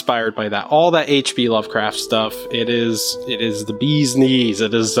always inspired by that. All that H.P. Lovecraft stuff, it is the bee's knees.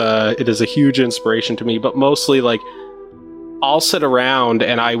 It is a huge inspiration to me, but mostly like I'll sit around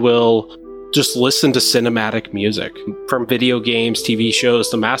and I will just listen to cinematic music. From video games, TV shows,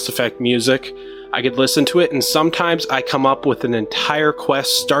 to Mass Effect music, I could listen to it, and sometimes I come up with an entire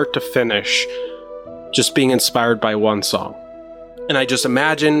quest, start to finish, just being inspired by one song. And I just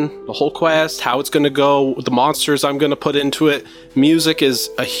imagine the whole quest, how it's going to go, the monsters I'm going to put into it. Music is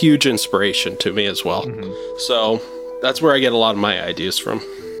a huge inspiration to me as well. So that's where I get a lot of my ideas from.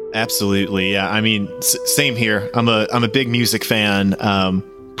 Absolutely, yeah. I mean, same here. I'm a big music fan.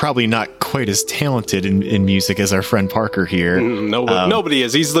 Probably not quite as talented in music as our friend Parker here. Nobody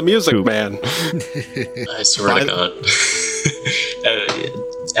is. He's the music man. I swear to God.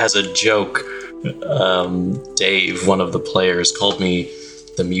 As a joke, Dave, one of the players, called me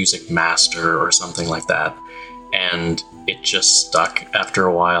the music master or something like that, and it just stuck after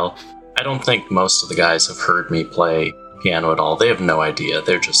a while. I don't think most of the guys have heard me play piano at all. They have no idea.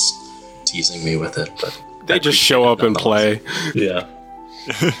 They're just teasing me with it, but they just show up and play. Yeah.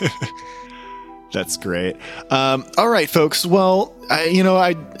 That's great. All right, folks. Well,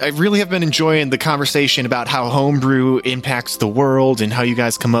 I really have been enjoying the conversation about how homebrew impacts the world and how you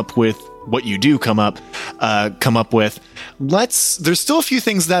guys come up with what you do come up with. There's still a few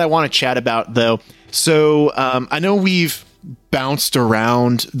things that I want to chat about, though. So I know we've bounced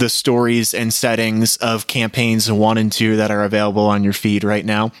around the stories and settings of campaigns 1 and 2 that are available on your feed right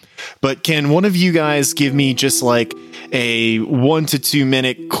now. But can one of you guys give me just like a 1 to 2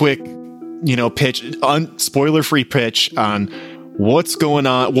 minute quick, pitch, spoiler-free pitch on what's going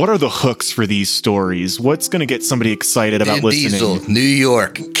on? What are the hooks for these stories? What's going to get somebody excited about listening? Diesel, New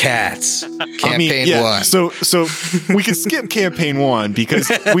York, Cats, campaign 1. So we can skip campaign 1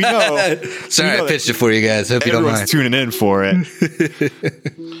 because we know. Sorry, I pitched it for you guys. Hope you don't mind. Everyone's tuning in for it.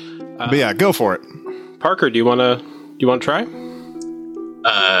 But yeah, go for it. Parker, do you want to try?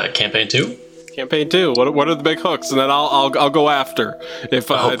 Campaign 2? Campaign 2. What are the big hooks? And then I'll go after if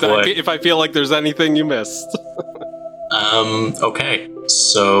I feel like there's anything you missed. Okay.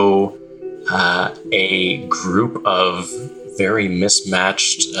 So a group of very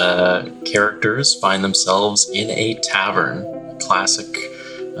mismatched characters find themselves in a tavern. Classic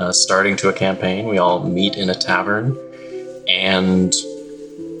starting to a campaign. We all meet in a tavern, and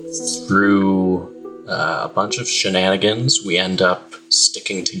through a bunch of shenanigans, we end up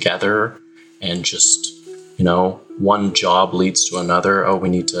sticking together. And just, one job leads to another. Oh, we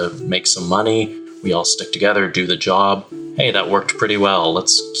need to make some money. We all stick together, do the job. Hey, that worked pretty well.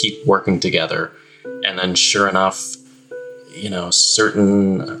 Let's keep working together. And then sure enough,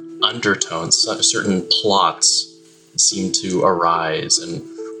 certain undertones, certain plots seem to arise. And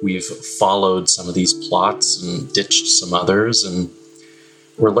we've followed some of these plots and ditched some others. And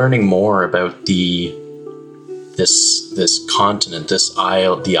we're learning more about this continent,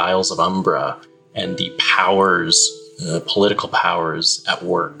 the Isles of Umbra, and the powers, political powers at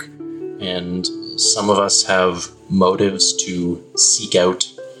work. And some of us have motives to seek out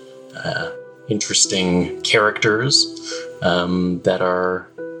interesting characters that are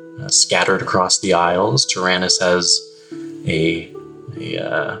scattered across the Isles. Tyrannus has a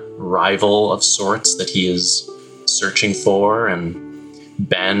rival of sorts that he is searching for, and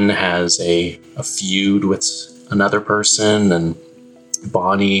Ben has a feud with another person, and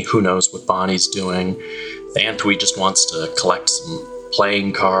Bonnie, who knows what Bonnie's doing. Thantwi just wants to collect some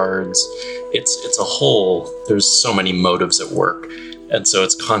playing cards. It's a whole, there's so many motives at work, and so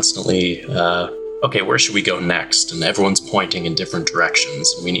it's constantly okay, where should we go next? And everyone's pointing in different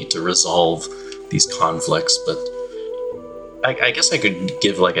directions, and we need to resolve these conflicts. But I guess I could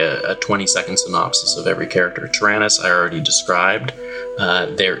give like a 20-second synopsis of every character. Tyrannus I already described.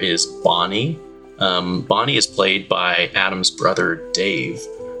 There is Bonnie. Bonnie is played by Adam's brother, Dave.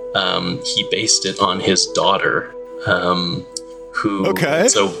 He based it on his daughter, who... Okay,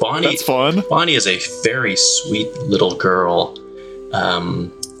 so Bonnie, that's fun. Bonnie is a very sweet little girl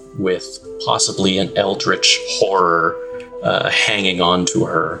with possibly an eldritch horror hanging on to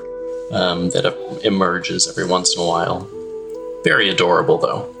her that emerges every once in a while. Very adorable,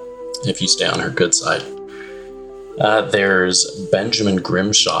 though, if you stay on her good side. There's Benjamin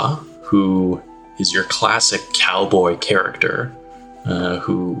Grimshaw, who is your classic cowboy character,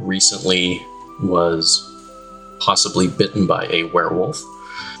 who recently was possibly bitten by a werewolf.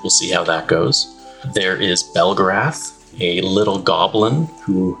 We'll see how that goes. There is Belgrath, a little goblin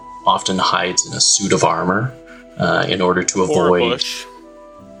who often hides in a suit of armor in order to avoid... Or a bush.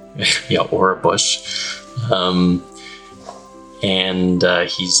 Yeah, or a bush. And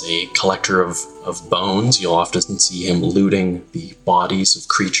he's a collector of bones. You'll often see him looting the bodies of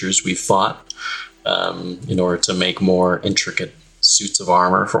creatures we've fought in order to make more intricate suits of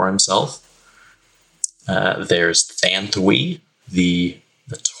armor for himself. There's Thantwi, the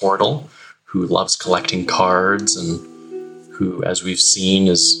turtle, who loves collecting cards and who, as we've seen,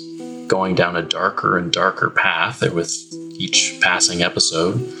 is going down a darker and darker path with each passing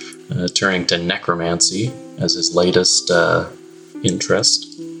episode, turning to necromancy as his latest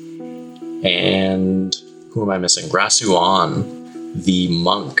interest. And who am I missing? Rasuan, the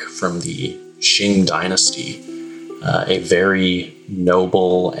monk from the Qing dynasty, a very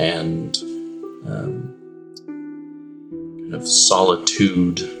noble and kind of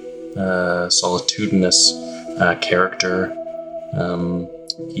solitudinous character.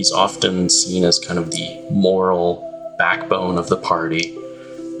 He's often seen as kind of the moral backbone of the party.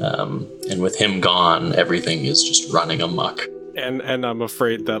 And with him gone, everything is just running amok. And I'm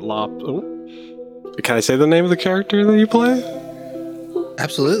afraid that Can I say the name of the character that you play?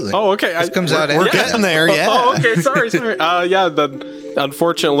 Absolutely. Oh, okay. This comes out. We're getting there, yeah. Oh, okay. Sorry. Then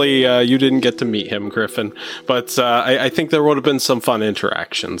unfortunately, you didn't get to meet him, Griffin. But I think there would have been some fun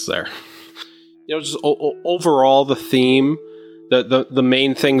interactions there. Just overall, the theme, the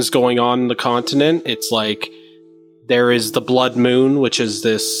main things going on in the continent, it's like there is the blood moon, which is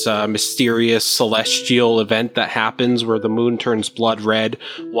this mysterious celestial event that happens where the moon turns blood red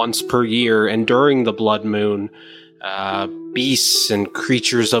once per year. And during the blood moon, beasts and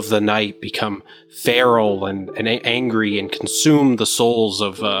creatures of the night become feral and angry and consume the souls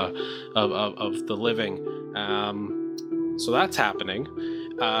of the living. So that's happening.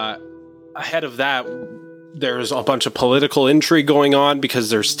 Ahead of that, there's a bunch of political intrigue going on because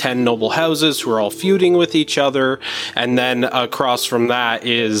there's 10 noble houses who are all feuding with each other. And then across from that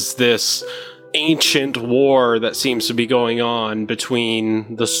is this ancient war that seems to be going on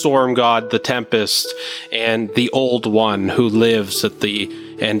between the storm god, the Tempest, and the Old One who lives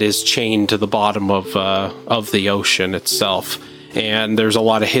and is chained to the bottom of the ocean itself. And there's a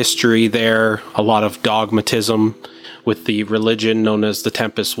lot of history there, a lot of dogmatism with the religion known as the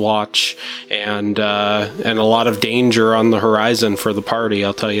Tempest Watch, and a lot of danger on the horizon for the party.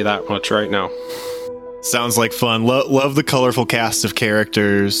 I'll tell you that much right now. Sounds like fun. Love the colorful cast of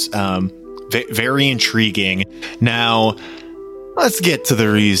characters. Very intriguing. Now, let's get to the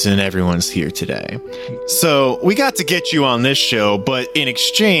reason everyone's here today. So, we got to get you on this show, but in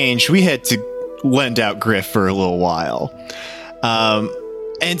exchange, we had to lend out Griff for a little while.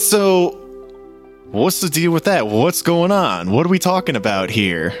 And so, what's the deal with that? What's going on? What are we talking about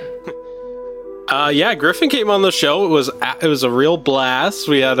here? Griffin came on the show. It was a real blast.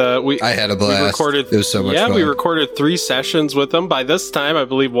 I had a blast. It was so much fun. We recorded 3 sessions with him. By this time, I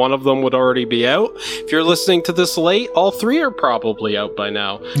believe one of them would already be out. If you're listening to this late, all 3 are probably out by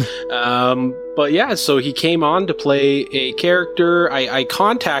now. But yeah, so he came on to play a character. I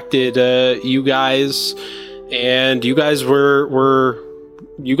contacted you guys, and you guys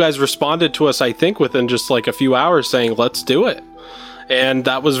you guys responded to us, I think, within just like a few hours saying, let's do it. And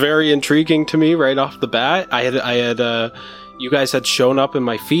that was very intriguing to me right off the bat. You guys had shown up in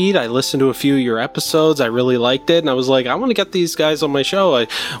my feed. I listened to a few of your episodes. I really liked it. And I was like, I want to get these guys on my show.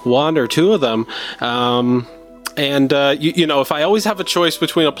 One or two of them. If I always have a choice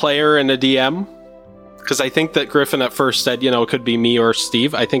between a player and a DM, because I think that Griffin at first said, it could be me or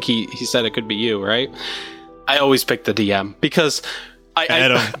Steve. I think he said it could be you, right? I always pick the DM because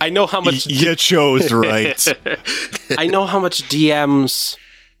I know how much you chose right. I know how much DMs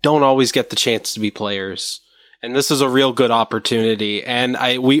don't always get the chance to be players, and this is a real good opportunity. And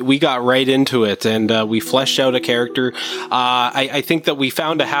we got right into it, and we fleshed out a character. I think that we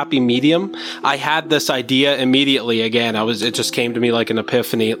found a happy medium. I had this idea immediately. Again, it just came to me like an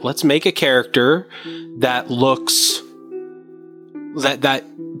epiphany. Let's make a character that looks that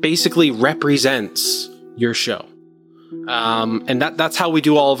basically represents your show. And that's how we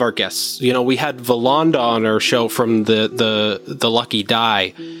do all of our guests. We had Valanda on our show from the Lucky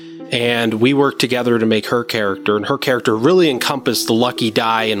Die, and we worked together to make her character, and her character really encompassed the Lucky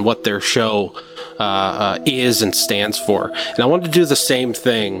Die and what their show is and stands for. And I wanted to do the same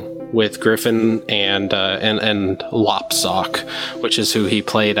thing with Griffin and Lopsock, which is who he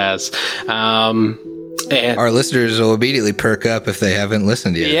played as. And our listeners will immediately perk up if they haven't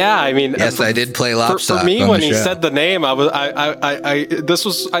listened yet. Yeah, I mean, yes, I did play Lopsock. For me, when he said the name, I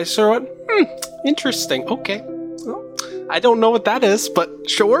sort of went, interesting. Okay, well, I don't know what that is, but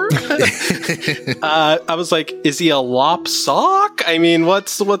sure. I was like, is he a Lopsock? I mean,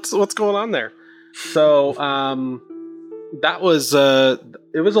 what's going on there? So, that was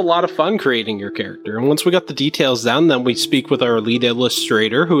it was a lot of fun creating your character. And once we got the details down, then we speak with our lead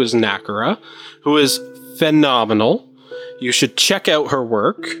illustrator, who is Nakara, who is phenomenal. You should check out her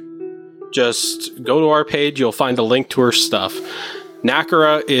work. Just go to our page. You'll find a link to her stuff.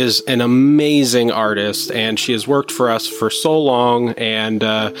 Nakara is an amazing artist, and she has worked for us for so long, and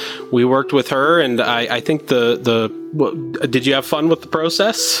we worked with her, and I think did you have fun with the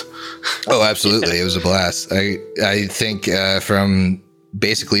process? Oh, absolutely. It was a blast. I think from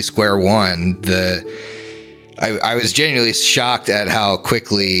basically square one, I was genuinely shocked at how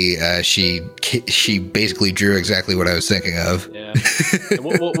quickly she basically drew exactly what I was thinking of. Yeah.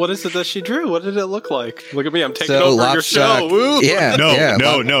 what is it that she drew? What did it look like? Look at me, I'm taking over your show. Woo. Yeah.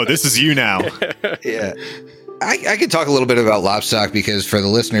 No, this is you now. Yeah. I could talk a little bit about Lopstock because for the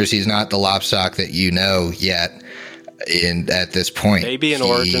listeners, he's not the Lopstock that you know yet. At this point, maybe an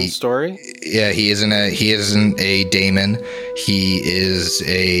origin story. Yeah, he isn't a daemon. He is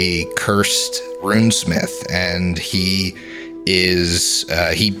a cursed runesmith, and he is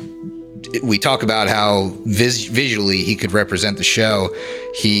we talk about how visually he could represent the show.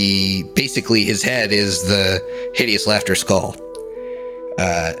 He basically, his head is the hideous laughter skull.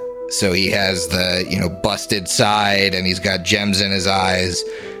 So he has the busted side, and he's got gems in his eyes.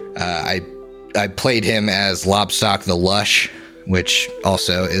 I played him as Lopstock the Lush, which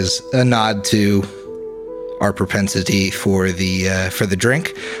also is a nod to our propensity for the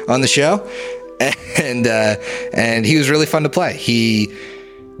drink on the show, and he was really fun to play. He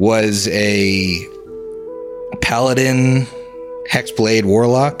was a paladin hexblade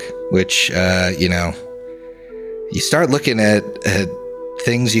warlock, which you start looking at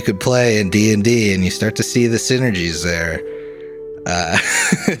things you could play in D&D, and you start to see the synergies there.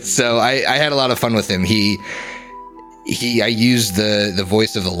 So I had a lot of fun with him. I used the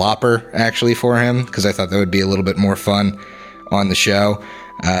voice of the Lopper actually for him because I thought that would be a little bit more fun on the show.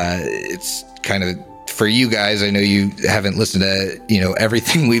 It's kind of for you guys. I know you haven't listened to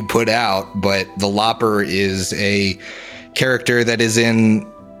everything we've put out, but the Lopper is a character that is in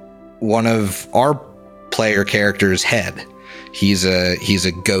one of our player characters' head. He's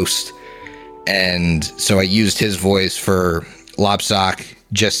a ghost, and so I used his voice for Lopstock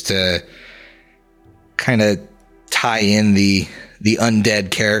just to kind of tie in the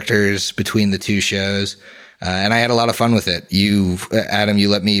undead characters between the two shows, and I had a lot of fun with it. Adam, you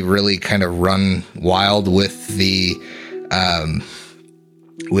let me really kind of run wild with the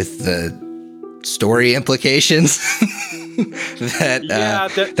story implications that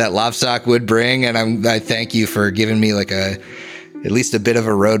Lopstock would bring, and I thank you for giving me at least a bit of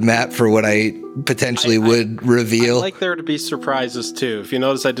a roadmap for what I potentially would reveal. I'd like there to be surprises too. If you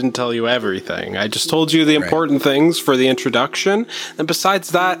notice, I didn't tell you everything. I just told you the important things for the introduction. And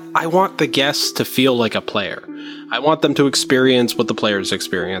besides that, I want the guests to feel like a player. I want them to experience what the players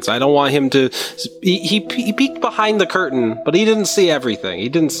experience. I don't want him to... He peeked behind the curtain, but he didn't see everything. He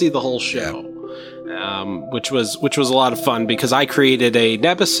didn't see the whole show. Which was a lot of fun because I created a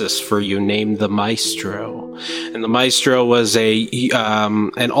nemesis for you named the Maestro, and the Maestro was an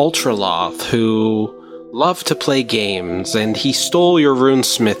ultraloth who loved to play games, and he stole your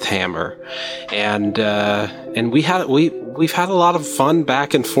runesmith hammer, and we've had a lot of fun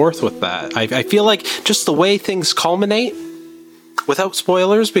back and forth with that. I feel like just the way things culminate, without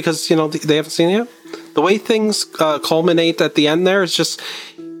spoilers because they haven't seen it yet, the way things culminate at the end there is just.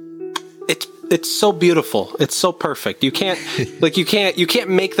 It's so beautiful. It's so perfect. You can't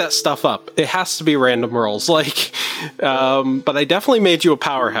make that stuff up. It has to be random rolls. But I definitely made you a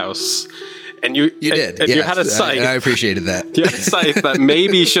powerhouse. And you did. And yes, you had a scythe. I appreciated that. You had a scythe that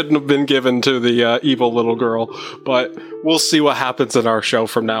maybe shouldn't have been given to the evil little girl, but we'll see what happens in our show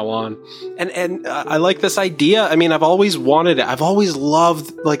from now on. And I like this idea. I mean, I've always wanted it. I've always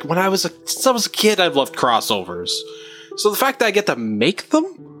loved, since I was a kid, I've loved crossovers. So the fact that I get to make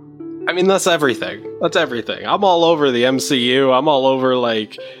them, I mean, that's everything. That's everything. I'm all over the MCU. I'm all over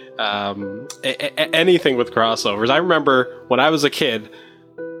anything with crossovers. I remember when I was a kid,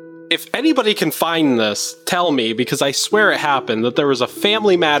 if anybody can find this, tell me, because I swear it happened, that there was a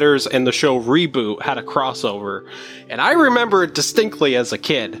Family Matters and the show Reboot had a crossover. And I remember it distinctly as a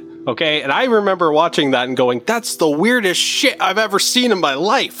kid. Okay. And I remember watching that and going, that's the weirdest shit I've ever seen in my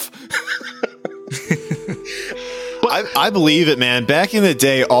life. I believe it, man. Back in the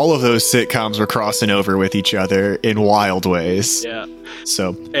day, all of those sitcoms were crossing over with each other in wild ways. Yeah.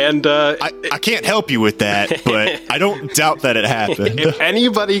 So, and I can't help you with that, but I don't doubt that it happened. If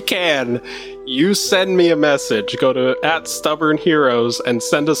anybody can, you send me a message. Go to @StubbornHeroes and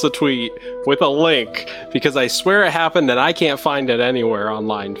send us a tweet with a link, because I swear it happened and I can't find it anywhere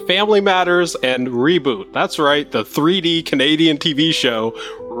online. Family Matters and Reboot. That's right, the 3D Canadian TV show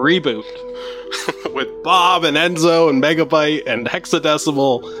Reboot. With Bob and Enzo and Megabyte and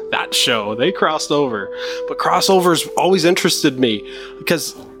Hexadecimal, that show, they crossed over. But crossovers always interested me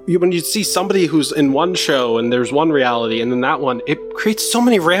because when you see somebody who's in one show and there's one reality and then that one, it creates so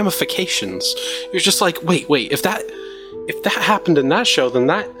many ramifications. You're just like, wait, if that happened in that show, then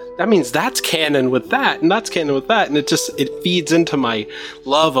that means that's canon with that, and that's canon with that, and it feeds into my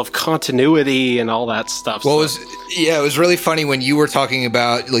love of continuity and all that stuff. Well, it was really funny when you were talking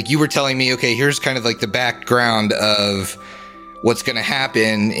about, like, you were telling me, okay, here's kind of like the background of what's going to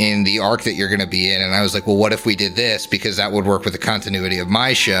happen in the arc that you're going to be in. And I was like, well, what if we did this? Because that would work with the continuity of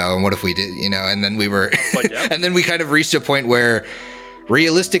my show. And what if we did, and then we were, and then we kind of reached a point where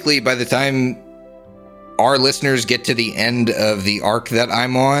realistically, by the time our listeners get to the end of the arc that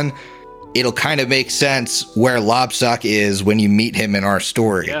I'm on, it'll kind of make sense where Lopsock is when you meet him in our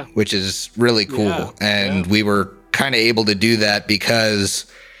story, which is really cool. Yeah, and we were kind of able to do that because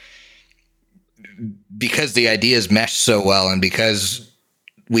the ideas mesh so well, and because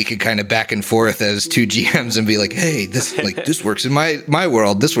we could kind of back and forth as two GMs and be like, hey, this works in my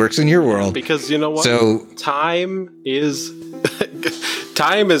world, this works in your world. Because you know what? So time is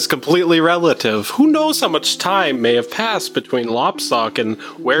completely relative. Who knows how much time may have passed between Lopsock and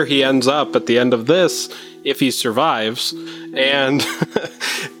where he ends up at the end of this, if he survives, and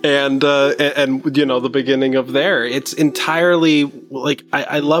the beginning of there. It's entirely like,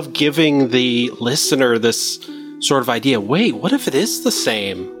 I love giving the listener this sort of idea. Wait, what if it is the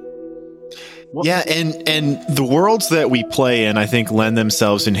same? Yeah, and the worlds that we play in, I think, lend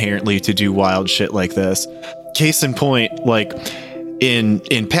themselves inherently to do wild shit like this. Case in point, like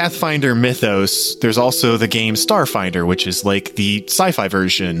in Pathfinder Mythos, there's also the game Starfinder, which is like the sci-fi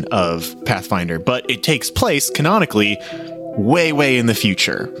version of Pathfinder, but it takes place canonically way in the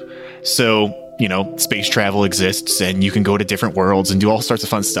future. So, space travel exists and you can go to different worlds and do all sorts of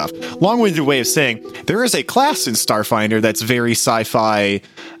fun stuff. Long-winded way of saying there is a class in Starfinder that's very sci-fi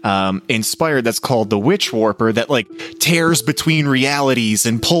inspired, that's called the Witch Warper, that like tears between realities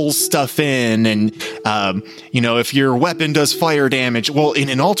and pulls stuff in. And, if your weapon does fire damage, well, in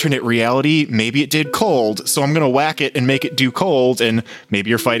an alternate reality, maybe it did cold. So I'm going to whack it and make it do cold. And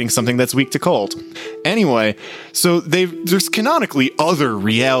maybe you're fighting something that's weak to cold. Anyway, so there's canonically other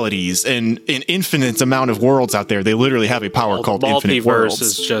realities and an infinite amount of worlds out there. They literally have a power called Infinite Worlds. Multiverse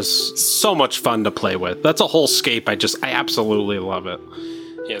is just so much fun to play with. That's a whole scape. I absolutely love it.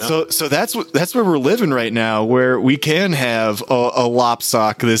 So that's where we're living right now, where we can have a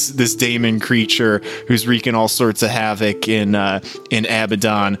Lopsock, this daemon creature who's wreaking all sorts of havoc in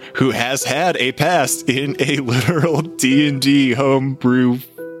Abaddon, who has had a past in a literal D&D homebrew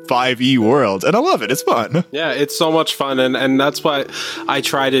 5e world, and I love it. It's fun. Yeah, it's so much fun, and that's what I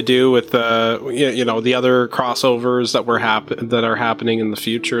try to do with the other crossovers that are happening in the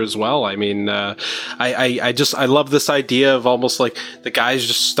future as well. I mean, I love this idea of almost like the guys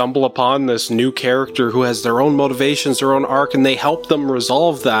just stumble upon this new character who has their own motivations, their own arc, and they help them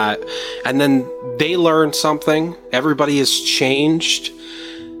resolve that, and then they learn something. Everybody has changed.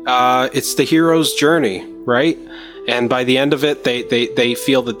 It's the hero's journey, right? And by the end of it, they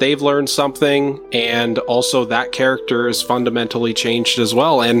feel that they've learned something, and also that character is fundamentally changed as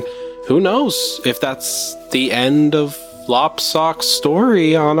well. And who knows if that's the end of Lopsock's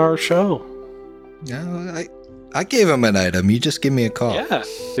story on our show. No, I gave him an item. You just give me a call. Yeah,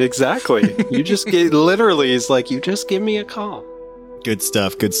 exactly. You just literally is like, you just give me a call. Good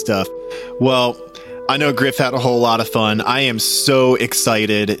stuff. Well, I know Griff had a whole lot of fun. I am so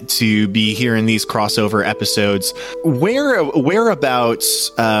excited to be hearing these crossover episodes. Whereabouts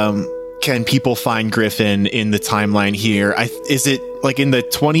can people find Griffin in the timeline here? Is it like in the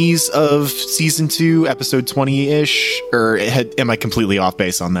 20s of season 2, episode 20-ish, or am I completely off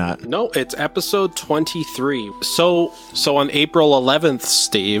base on that? No, it's episode 23. So on April 11th,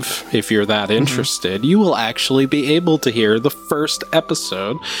 Steve, if you're that interested, you will actually be able to hear the first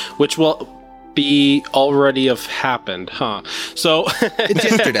episode, which will be already have happened, huh? So it's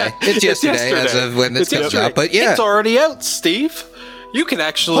yesterday. It's yesterday as of when this comes out, but yeah, it's already out, Steve. You can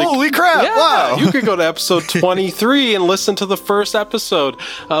actually, holy crap! Yeah, wow, you could go to episode 23 and listen to the first episode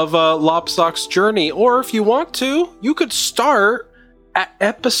of Lopsock's journey, or if you want to, you could start at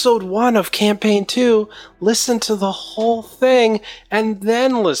episode 1 of campaign 2, listen to the whole thing, and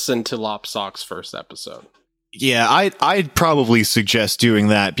then listen to Lopsock's first episode. Yeah, I'd probably suggest doing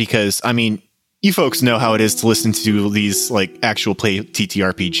that because, I mean, you folks know how it is to listen to these like actual play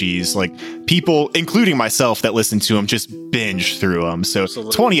TTRPGs. Like people, including myself, that listen to them just binge through them. So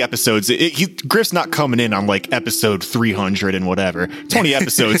absolutely. 20 episodes. Griff's not coming in on like episode 300 and whatever. 20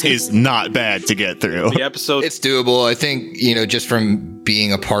 episodes is not bad to get through. The episode, it's doable. I think just from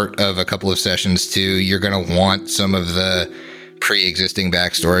being a part of a couple of sessions too, you're gonna want some of the pre-existing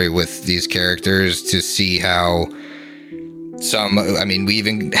backstory with these characters to see how we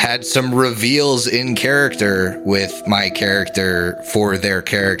even had some reveals in character with my character for their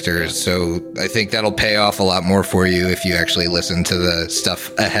characters. So I think that'll pay off a lot more for you if you actually listen to the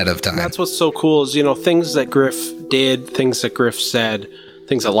stuff ahead of time. That's what's so cool is, things that Griff did, things that Griff said,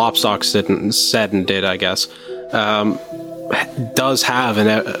 things that Lopsock said and did, I guess, does have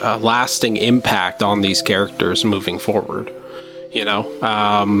a lasting impact on these characters moving forward.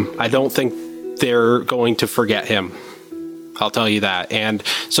 I don't think they're going to forget him. I'll tell you that. And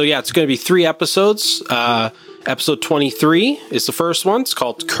so, yeah, it's going to be 3 episodes. Episode 23 is the first one. It's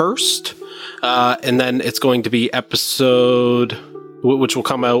called Cursed. And then it's going to be episode, which will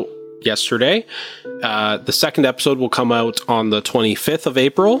come out yesterday. The second episode will come out on the 25th of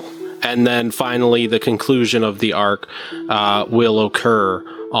April. And then finally, the conclusion of the arc will occur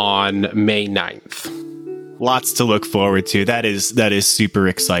on May 9th. Lots to look forward to. That is super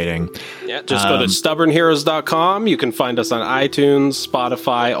exciting. Yeah, just go to stubbornheroes.com. You can find us on iTunes,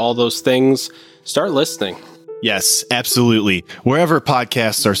 Spotify, all those things. Start listening. Yes, absolutely. Wherever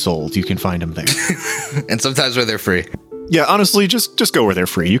podcasts are sold, you can find them there. And sometimes where they're free. Yeah, honestly, just go where they're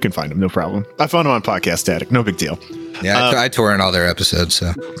free. You can find them, no problem. I found them on Podcast Addict. No big deal. Yeah, I tore in all their episodes,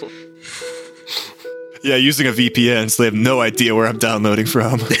 so... Yeah, using a VPN, so they have no idea where I'm downloading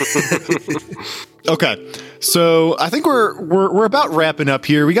from. Okay, so I think we're about wrapping up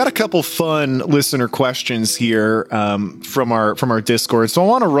here. We got a couple fun listener questions here from our Discord, so I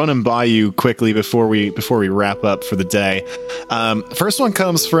want to run them by you quickly before we wrap up for the day. First one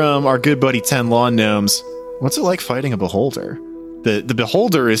comes from our good buddy 10 Lawn Gnomes. What's it like fighting a beholder? The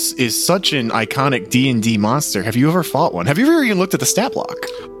beholder is such an iconic D&D monster. Have you ever fought one? Have you ever even looked at the stat block?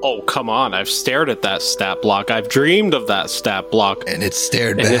 Oh, come on. I've stared at that stat block. I've dreamed of that stat block. And it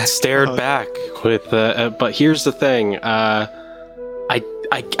stared back with but here's the thing. I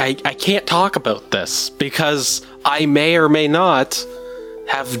can't talk about this because I may or may not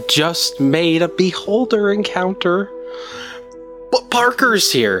have just made a beholder encounter. But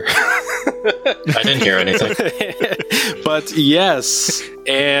Parker's here. I didn't hear anything. But yes,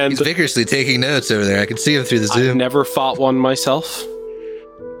 and he's vigorously taking notes over there. I can see him through the Zoom. I've never fought one myself,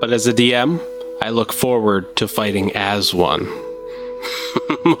 but as a DM, I look forward to fighting as one.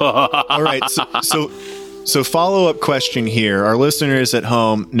 All right, so follow-up question here. Our listeners at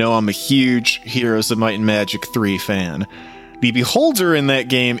home know I'm a huge Heroes of Might and Magic 3 fan. The Beholder in that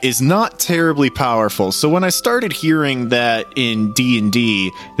game is not terribly powerful, so when I started hearing that in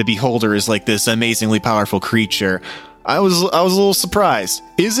D&D, the Beholder is like this amazingly powerful creature, I was a little surprised.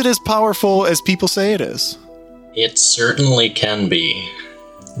 Is it as powerful as people say it is? It certainly can be,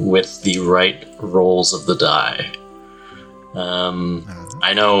 with the right rolls of the die.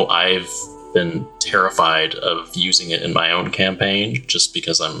 I know I've been terrified of using it in my own campaign, just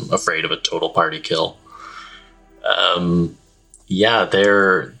because I'm afraid of a total party kill. Yeah,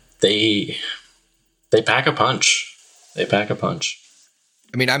 they pack a punch. They pack a punch.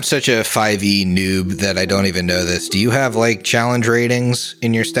 I mean, I'm such a 5e noob that I don't even know this. Do you have, like, challenge ratings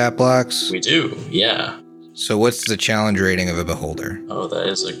in your stat blocks? We do, yeah. So what's the challenge rating of a beholder? Oh, that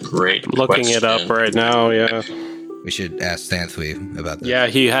is a great question. Looking it up right now, yeah. We should ask Santhweeb about that. Yeah,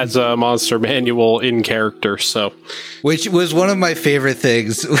 he has a monster manual in character, so. Which was one of my favorite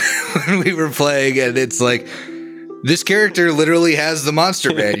things when we were playing, and it's like... This character literally has the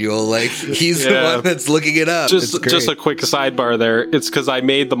monster manual. Like, he's the one that's looking it up. Just a quick sidebar there. It's because I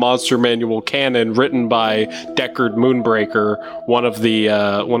made the monster manual canon written by Deckard Moonbreaker, one of the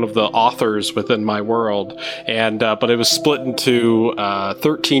authors within my world, and but it was split into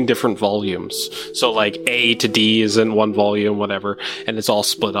 13 different volumes. So like A to D is in one volume, whatever, and it's all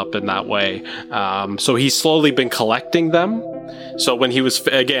split up in that way. So he's slowly been collecting them. So when he was,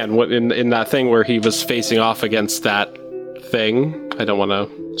 again, in that thing where he was facing off against that thing, I don't want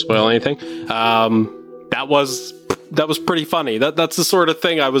to spoil anything, that was pretty funny. That's the sort of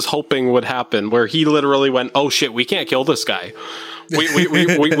thing I was hoping would happen, where he literally went, oh shit, we can't kill this guy.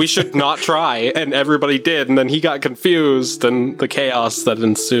 We should not try, and everybody did, and then he got confused, and the chaos that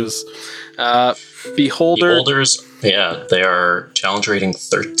ensues. Beholders, yeah, they are challenge rating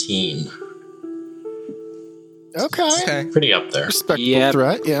 13. Okay. Pretty up there. Respectable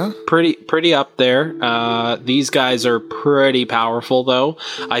threat, yeah. Pretty up there. These guys are pretty powerful, though.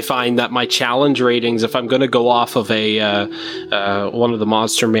 I find that my challenge ratings, if I'm going to go off of one of the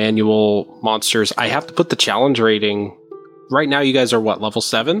monster manual monsters, I have to put the challenge rating. Right now, you guys are what, level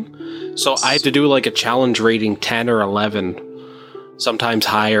 7? So I have to do like a challenge rating 10 or 11, sometimes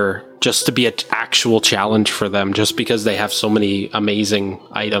higher, just to be an actual challenge for them, just because they have so many amazing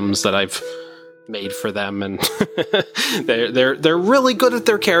items that I've made for them, and they're really good at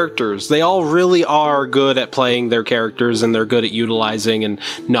their characters. They all really are good at playing their characters, and they're good at utilizing and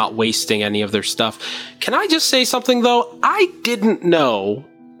not wasting any of their stuff. Can I just say something though? I didn't know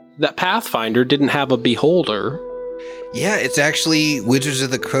that Pathfinder didn't have a beholder. Yeah, it's actually Wizards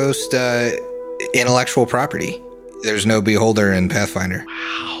of the Coast intellectual property. There's no beholder in Pathfinder.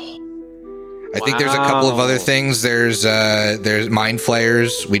 Wow. I think there's a couple of other things. There's mind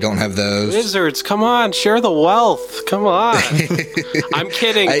flayers. We don't have those. Wizards, come on, share the wealth. Come on. I'm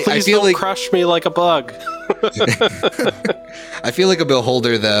kidding. Please don't crush me like a bug. I feel like a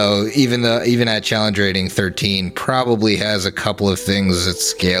beholder, though, even at challenge rating 13, probably has a couple of things that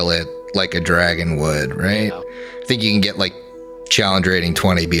scale it like a dragon would, right? Yeah. I think you can get like challenge rating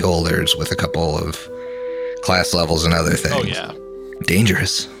 20 beholders with a couple of class levels and other things. Oh yeah,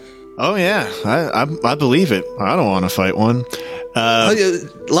 dangerous. Oh yeah, I believe it. I don't want to fight one.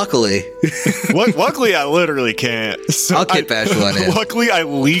 Luckily, luckily I literally can't. So I'll kit bash one in. Luckily, I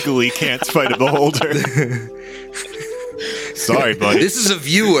legally can't fight a beholder. Sorry, buddy. This is a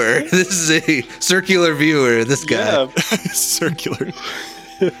viewer. This is a circular viewer. This guy, circular.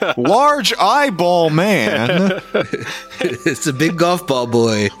 Large eyeball man. It's a big golf ball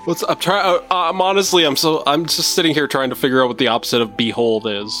boy. I'm honestly, I'm just sitting here trying to figure out what the opposite of behold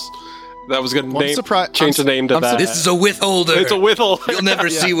is. That was going to change the name to that. This is a withholder. It's a withholder. You'll never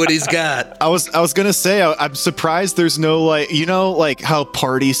see what he's got. I was gonna say I'm surprised there's no like how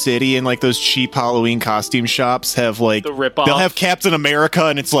Party City and like those cheap Halloween costume shops have like the rip-off. They'll have Captain America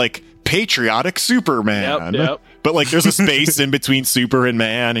and it's like patriotic Superman. Yep. But like there's a space in between Super and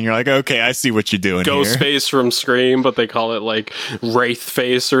Man, and you're like, okay, I see what you're doing. Ghostface from Scream, but they call it like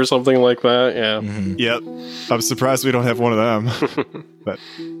Wraithface or something like that. Yeah. Mm-hmm. Yep. I'm surprised we don't have one of them. But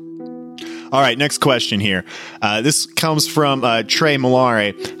all right, next question here. This comes from Trey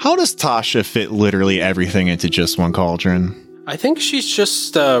Malare. How does Tasha fit literally everything into just one cauldron? I think she's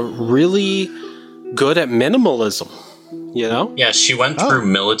just really good at minimalism. You know? Yeah, she went through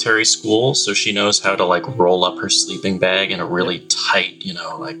military school, so she knows how to like roll up her sleeping bag in a really tight,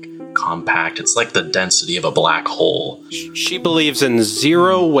 like compact. It's like the density of a black hole. She believes in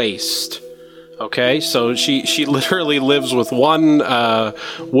zero waste. Okay, so she literally lives with one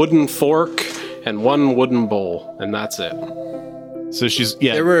wooden fork and one wooden bowl, and that's it. So she's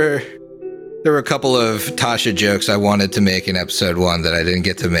There were a couple of Tasha jokes I wanted to make in episode 1 that I didn't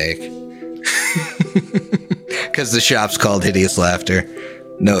get to make. Because the shop's called Hideous Laughter.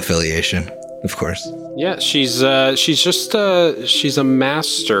 No affiliation, of course. Yeah, she's a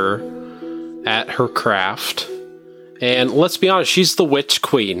master at her craft. And let's be honest, she's the witch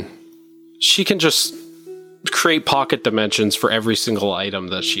queen. She can just create pocket dimensions for every single item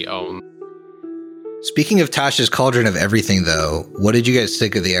that she owns. Speaking of Tasha's Cauldron of Everything, though, what did you guys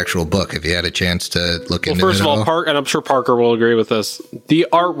think of the actual book? Have you had a chance to look into it? First of all, and I'm sure Parker will agree with this, the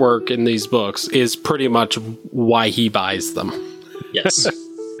artwork in these books is pretty much why he buys them. Yes.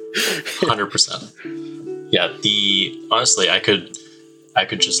 100%. Yeah, honestly, I could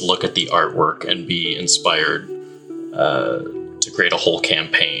just look at the artwork and be inspired to create a whole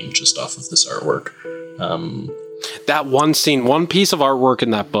campaign just off of this artwork. That one scene, one piece of artwork in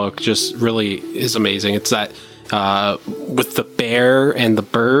that book just really is amazing. It's that with the bear and the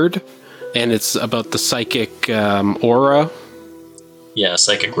bird, and it's about the psychic aura. Yeah,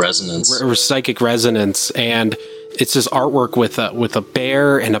 psychic resonance. Or psychic resonance, and it's this artwork with a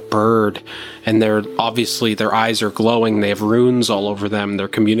bear and a bird, and they're obviously their eyes are glowing. They have runes all over them. They're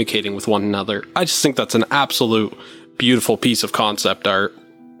communicating with one another. I just think that's an absolute beautiful piece of concept art.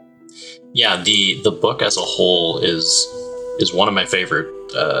 Yeah, the book as a whole is one of my favorite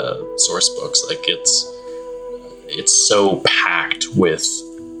source books. Like it's so packed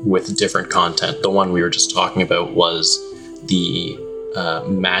with different content. The one we were just talking about was the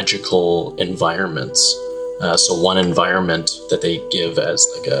magical environments. So one environment that they give as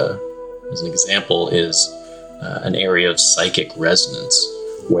an example is an area of psychic resonance,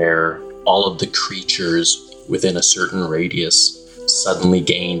 where all of the creatures within a certain radius suddenly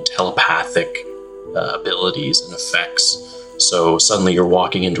gain telepathic abilities and effects. So suddenly you're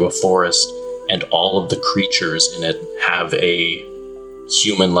walking into a forest and all of the creatures in it have a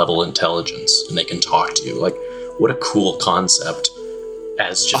human level intelligence and they can talk to you. Like, what a cool concept.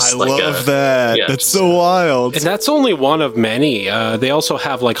 As just I love that. Yeah, that's so wild. And that's only one of many. They also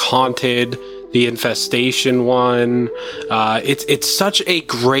have like Haunted, the Infestation one. It's such a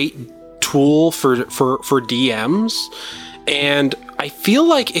great tool for DMs. And I feel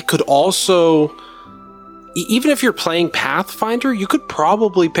like it could also, even if you're playing Pathfinder, you could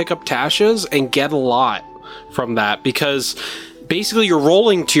probably pick up Tasha's and get a lot from that, because basically you're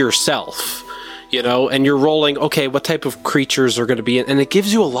rolling to yourself. and you're rolling, okay, what type of creatures are going to be in, and it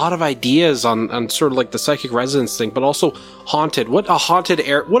gives you a lot of ideas on sort of like the psychic resonance thing, but also haunted. What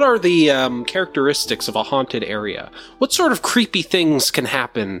are the characteristics of a haunted area? What sort of creepy things can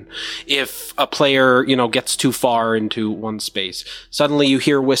happen if a player, gets too far into one space? Suddenly you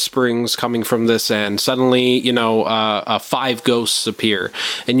hear whisperings coming from this end. Suddenly, 5 ghosts appear,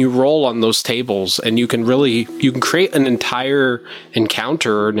 and you roll on those tables, and you can create an entire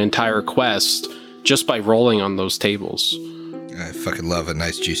encounter or an entire quest just by rolling on those tables. I fucking love a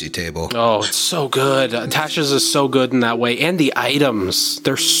nice juicy table. Oh, it's so good. Tasha's is so good in that way. And the items,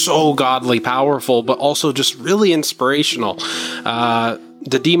 they're so godly powerful, but also just really inspirational. The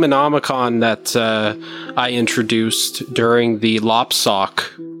Demonomicon that I introduced during the Lopsock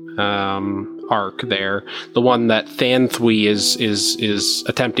arc there, the one that Thanthui is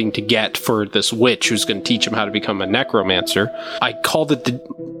attempting to get for this witch who's going to teach him how to become a necromancer. I called it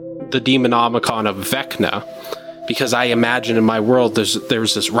the Demonomicon of Vecna, because I imagine in my world there's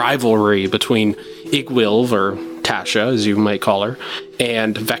this rivalry between Igwilv, or Tasha, as you might call her,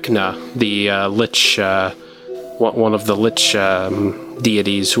 and Vecna, the lich, one of the lich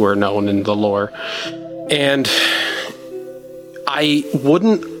deities who are known in the lore. And I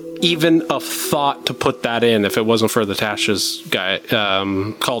wouldn't even have thought to put that in if it wasn't for the Tasha's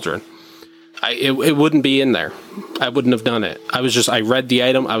cauldron. It wouldn't be in there. I wouldn't have done it. I read the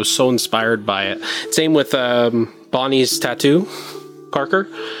item. I was so inspired by it. Same with Bonnie's tattoo, Parker.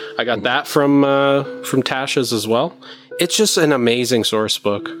 I got that from Tasha's as well. It's just an amazing source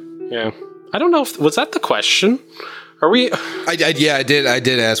book. Yeah. I don't know was that the question? Are we? I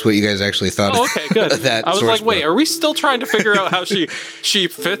did ask what you guys actually thought. Oh, okay, good. Of that I was like, wait, book. are we still trying to figure out how she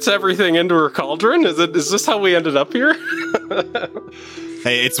fits everything into her cauldron? Is this how we ended up here?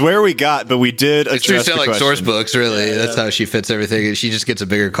 Hey, it's where we got, but we did address It's true, the like question. source books, really. Yeah, that's how she fits everything. She just gets a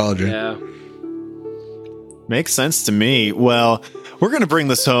bigger cauldron. Yeah. Makes sense to me. Well, we're going to bring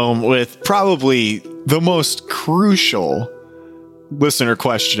this home with probably the most crucial listener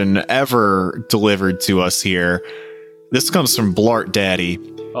question ever delivered to us here. This comes from Blart Daddy.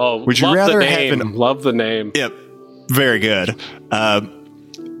 Oh, would you love rather the name. have Love the name. Yep, very good.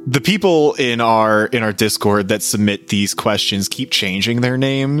 The people in our Discord that submit these questions keep changing their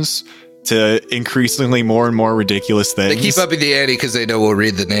names to increasingly more and more ridiculous things. They keep upping the ante because they know we'll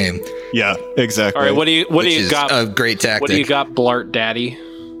read the name. Yeah, exactly. All right, what do you got? A great tactic. What do you got, Blart Daddy?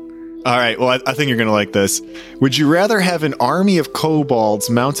 All right, well, I think you're going to like this. Would you rather have an army of kobolds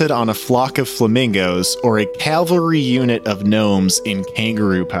mounted on a flock of flamingos or a cavalry unit of gnomes in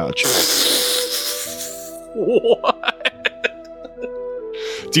kangaroo pouches? What?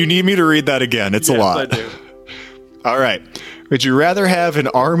 Do you need me to read that again? It's a lot. I do. All right. Would you rather have an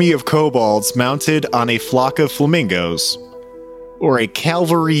army of kobolds mounted on a flock of flamingos or a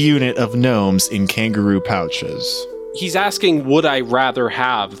cavalry unit of gnomes in kangaroo pouches? He's asking, would I rather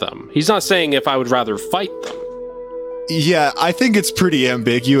have them? He's not saying if I would rather fight them. Yeah, I think it's pretty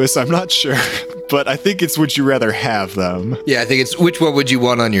ambiguous. I'm not sure, but I think it's would you rather have them? Yeah, I think it's which one would you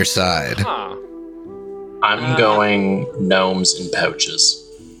want on your side? Huh. I'm going gnomes in pouches.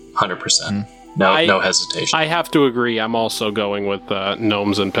 100%. No hesitation. I have to agree. I'm also going with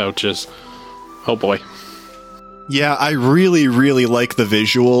gnomes and pouches. Oh boy. Yeah, I really, really like the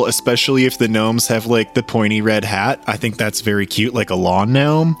visual, especially if the gnomes have like the pointy red hat. I think that's very cute, like a lawn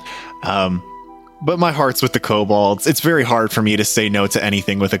gnome. But my heart's with the kobolds. It's very hard for me to say no to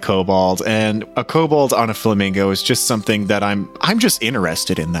anything with a kobold, and a kobold on a flamingo is just something that I'm just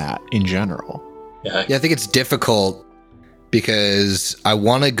interested in that in general. Yeah, I think it's difficult because I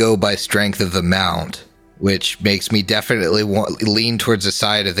want to go by strength of the mount, which makes me definitely lean towards the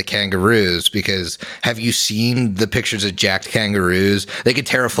side of the kangaroos, because have you seen the pictures of jacked kangaroos? They could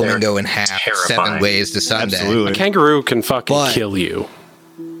tear a flamingo in half terrifying. 7 ways to Sunday. Absolutely. A kangaroo can fucking kill you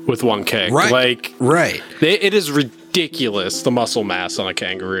with one kick. Right. Right. It is ridiculous, the muscle mass on a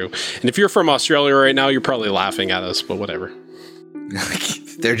kangaroo. And if you're from Australia right now, you're probably laughing at us, but whatever.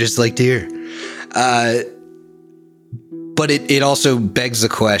 They're just like deer. But it also begs the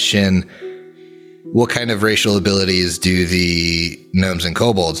question, what kind of racial abilities do the gnomes and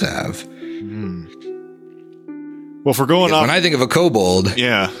kobolds have? Well, if we're going off, when I think of a kobold,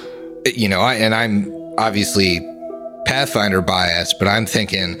 yeah, I'm obviously Pathfinder biased, but I'm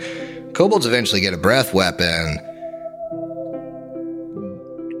thinking kobolds eventually get a breath weapon.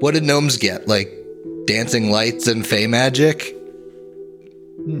 What did gnomes get? Like dancing lights and fey magic?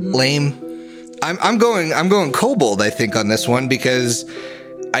 Lame. I'm going kobold, I think, on this one, because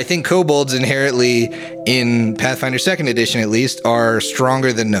I think kobolds inherently, in Pathfinder 2nd edition at least, are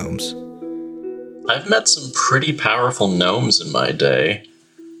stronger than gnomes. I've met some pretty powerful gnomes in my day.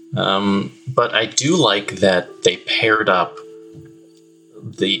 But I do like that they paired up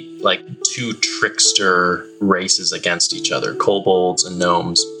the two trickster races against each other, kobolds and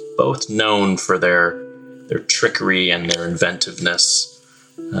gnomes, both known for their trickery and their inventiveness.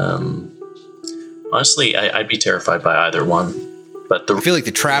 Honestly, I'd be terrified by either one. But I feel like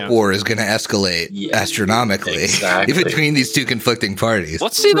the trap war is going to escalate astronomically between these two conflicting parties.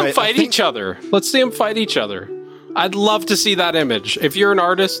 Let's see them fight each other. Let's see them fight each other. I'd love to see that image. If you're an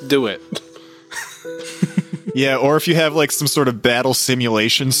artist, do it. Yeah, or if you have like some sort of battle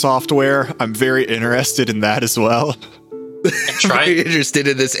simulation software, I'm very interested in that as well. Very interested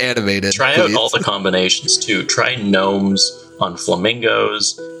in this animated. Try out all the combinations too. Try gnomes on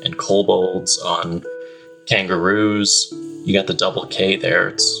flamingos and kobolds on kangaroos. You got the double K there.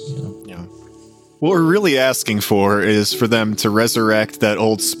 It's What we're really asking for is for them to resurrect that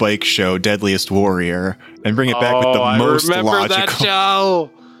old Spike show, Deadliest Warrior, and bring it back with the most logical. That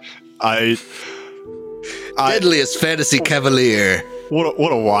show. Deadliest Fantasy Cavalier.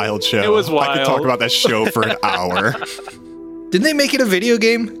 What a wild show! It was wild. I could talk about that show for an hour. Didn't they make it a video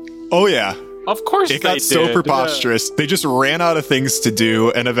game? Oh yeah. Of course it got so preposterous. Yeah. They just ran out of things to do,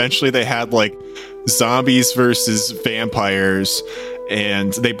 and eventually they had like zombies versus vampires,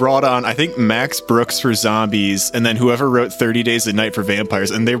 and they brought on, I think, Max Brooks for zombies, and then whoever wrote 30 Days a Night for vampires,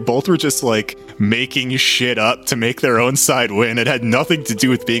 and they both were just like making shit up to make their own side win. It had nothing to do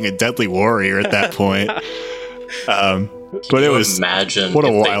with being a deadly warrior at that point. But it was what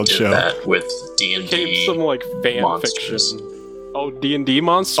a wild show. That with D&D, some like fan monsters. Fiction. Oh, D&D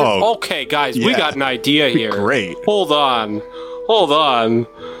monsters? Oh, okay, guys, we got an idea here. Great. Hold on.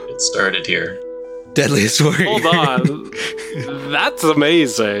 It started here. Deadliest Warrior. Hold on. That's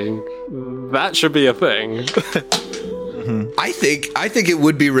amazing. That should be a thing. I think it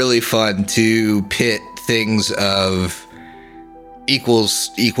would be really fun to pit things of equal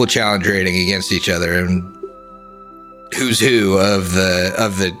challenge rating against each other and who's who of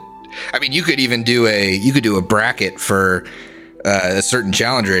the. I mean, you could even do a bracket for a certain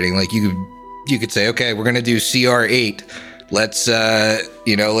challenge rating. Like you could say, okay, we're gonna do CR8. Let's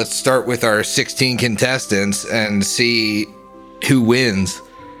start with our 16 contestants and see who wins.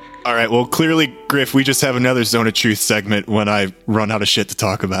 All right. Well, clearly, Griff, we just have another Zone of Truth segment when I run out of shit to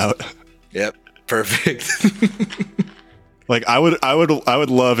talk about. Yep. Perfect. Like I would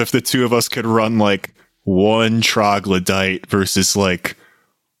love if the two of us could run like one troglodyte versus like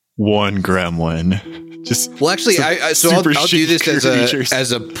one gremlin. Just actually, I'll do this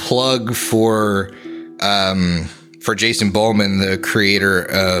as a plug for Jason Bowman, the creator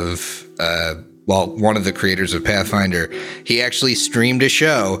of one of the creators of Pathfinder. He actually streamed a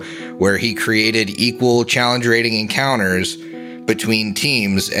show where he created equal challenge rating encounters between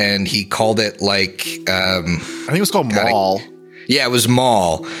teams, and he called it like I think it was called Maul. Yeah, it was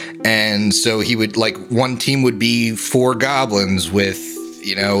Maul. And so he would, like, one team would be 4 goblins with,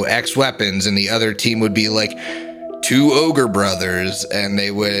 X weapons, and the other team would be like 2 ogre brothers, and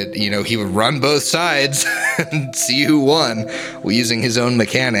they would, he would run both sides and see who won using his own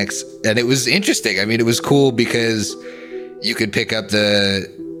mechanics. And it was interesting. I mean, it was cool because you could pick up the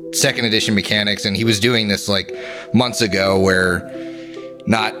 2nd edition mechanics, and he was doing this like months ago where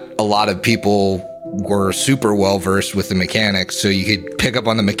not a lot of people were super well versed with the mechanics, so you could pick up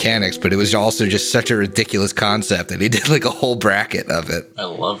on the mechanics, but it was also just such a ridiculous concept that he did like a whole bracket of it. I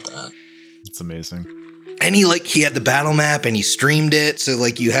love that. It's amazing. And he had the battle map and he streamed it, so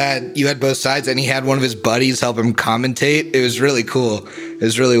like you had both sides, and he had one of his buddies help him commentate. It was really cool. It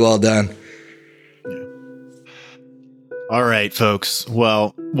was really well done. All right, folks.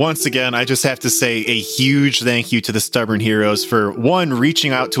 Well, once again, I just have to say a huge thank you to the Stubborn Heroes for, 1,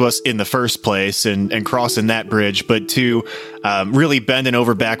 reaching out to us in the first place and crossing that bridge, but 2, really bending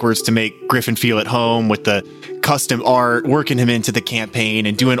over backwards to make Griffin feel at home with the custom art, working him into the campaign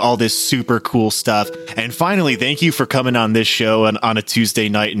and doing all this super cool stuff. And finally, thank you for coming on this show on a Tuesday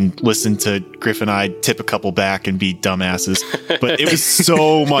night and listen to Griff and I tip a couple back and be dumbasses. But it was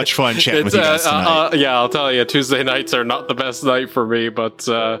so much fun chatting with you guys tonight. Yeah, I'll tell you, Tuesday nights are not the best night for me, but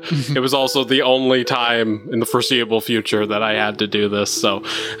it was also the only time in the foreseeable future that I had to do this. So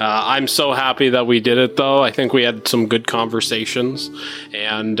I'm so happy that we did it, though. I think we had some good conversations,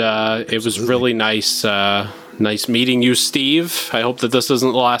 and it was really nice. Nice meeting you, Steve. I hope that this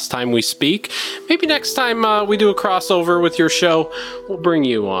isn't the last time we speak. Maybe next time we do a crossover with your show, we'll bring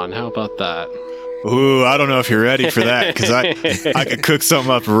you on. How about that? Ooh, I don't know if you're ready for that, because I could cook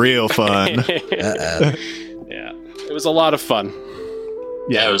something up real fun. Uh-oh. Yeah, it was a lot of fun.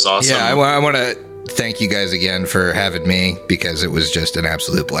 Yeah, it was awesome. Yeah, I want to thank you guys again for having me, because it was just an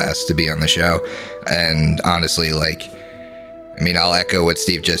absolute blast to be on the show. And honestly, like, I mean, I'll echo what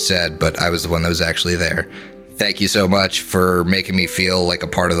Steve just said, but I was the one that was actually there. Thank you so much for making me feel like a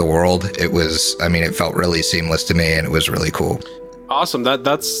part of the world. It felt really seamless to me, and it was really cool. Awesome.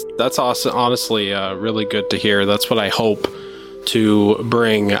 That's awesome. Honestly, really good to hear. That's what I hope to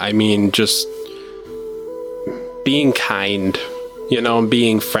bring. I mean, just being kind, and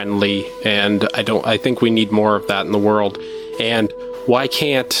being friendly. And I think we need more of that in the world. And why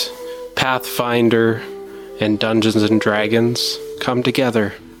can't Pathfinder and Dungeons and Dragons come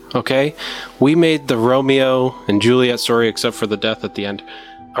together? Okay? We made the Romeo and Juliet story, except for the death at the end,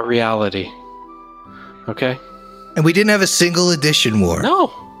 a reality. Okay? And we didn't have a single edition war.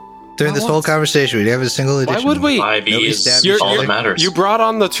 No. During this whole conversation, we didn't have a single edition. Why would we? 5e is all that matters. You brought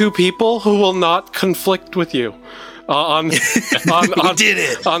on the two people who will not conflict with you on did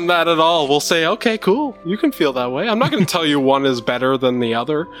it. on that at all. We'll say, okay, cool. You can feel that way. I'm not going to tell you one is better than the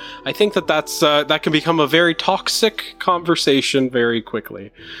other. I think that can become a very toxic conversation very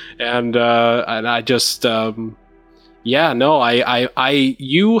quickly, and I just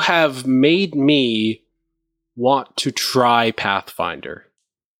you have made me want to try Pathfinder.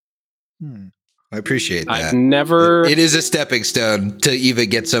 I appreciate that. I've never. It is a stepping stone to even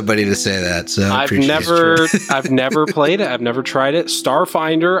get somebody to say that. So I've never played it. I've never tried it.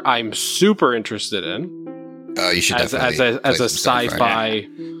 Starfinder, I'm super interested in. Oh, you should definitely as a sci-fi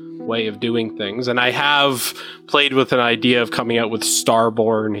way of doing things, and I have played with an idea of coming out with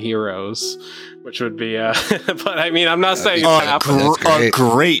Starborn Heroes, which would be. But I mean, I'm not saying it's happening. A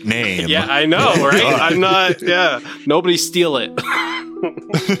great name. Yeah, I know, right? I'm not. Yeah, nobody steal it.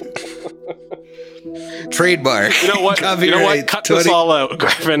 Trademark. You know what? Cut this all out,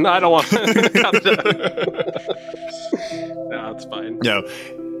 Griffin. I don't want to cut it. No, it's fine. No,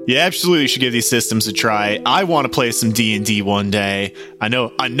 you absolutely should give these systems a try. I want to play some D&D one day. I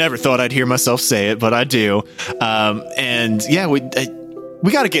know I never thought I'd hear myself say it, but I do. And yeah,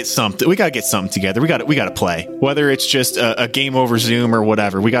 we got to get something. We got to get something together. We got to play, whether it's just a game over Zoom or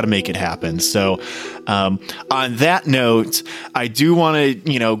whatever. We got to make it happen. So, on that note, I do want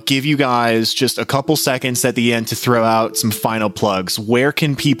to, give you guys just a couple seconds at the end to throw out some final plugs. Where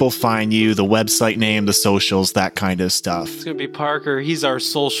can people find you? The website name, the socials, that kind of stuff. It's gonna be Parker. He's our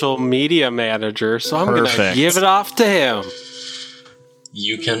social media manager, so I'm gonna give it off to him.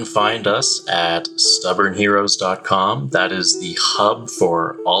 You can find us at stubbornheroes.com. That is the hub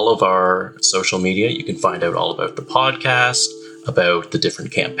for all of our social media. You can find out all about the podcast, about the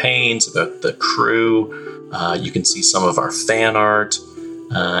different campaigns, about the crew. You can see some of our fan art.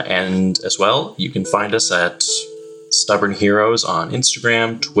 And as well, you can find us at Stubborn Heroes on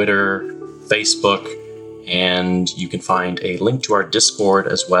Instagram, Twitter, Facebook, and you can find a link to our Discord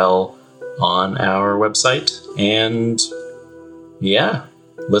as well on our website. And yeah,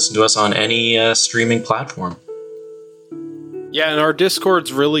 listen to us on any streaming platform. Yeah, and our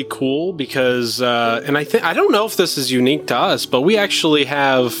Discord's really cool because, and I don't know if this is unique to us, but we actually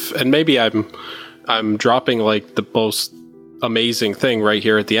have, and maybe I'm dropping like the most amazing thing right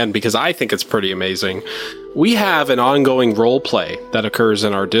here at the end because I think it's pretty amazing. We have an ongoing role play that occurs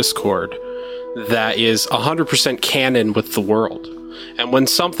in our Discord that is 100% canon with the world, and when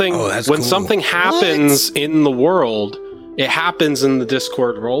something happens in the world, it happens in the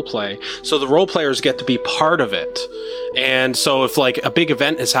Discord roleplay. So the role players get to be part of it. And so if like a big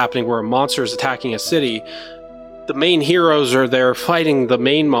event is happening where a monster is attacking a city, the main heroes are there fighting the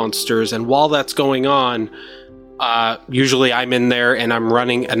main monsters. And while that's going on, usually I'm in there and I'm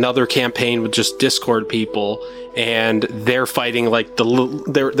running another campaign with just Discord people, and they're fighting like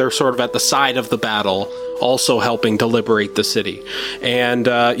they're sort of at the side of the battle, also helping to liberate the city. And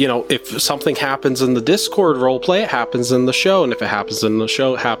if something happens in the Discord roleplay, it happens in the show, and if it happens in the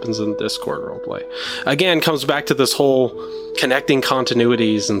show, it happens in the Discord roleplay. Again, comes back to this whole connecting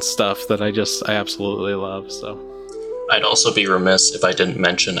continuities and stuff that I absolutely love. So I'd also be remiss if I didn't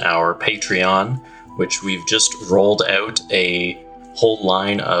mention our Patreon, which we've just rolled out a whole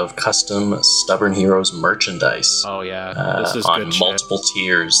line of custom Stubborn Heroes merchandise. Oh yeah, this is on good multiple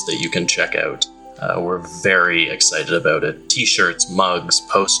tiers that you can check out. We're very excited about it. T-shirts, mugs,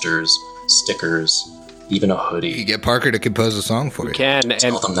 posters, stickers, even a hoodie. You get Parker to compose a song for you. Tell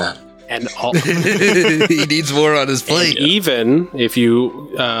them that. And all, he needs more on his plate. Even if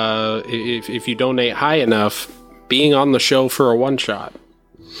you if you donate high enough, being on the show for a one shot,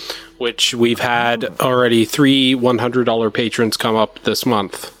 which we've had already 3 $100 patrons come up this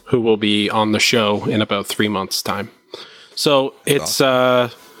month who will be on the show in about 3 months' time. So it's we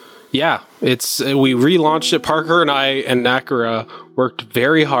relaunched it. Parker and I and Nakara worked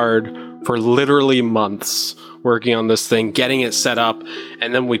very hard for literally months working on this thing, getting it set up,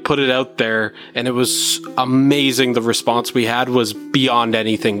 and then we put it out there, and it was amazing. The response we had was beyond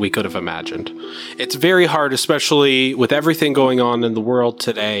anything we could have imagined. It's very hard, especially with everything going on in the world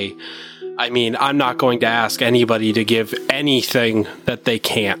today. I mean, I'm not going to ask anybody to give anything that they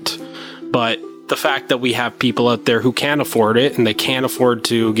can't, but the fact that we have people out there who can afford it, and they can afford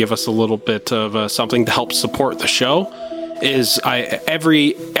to give us a little bit of something to help support the show, is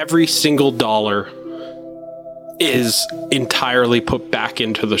every single dollar is entirely put back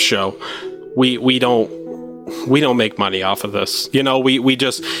into the show. We don't make money off of this. You know, we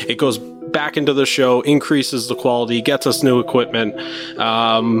just, it goes back into the show, increases the quality, gets us new equipment,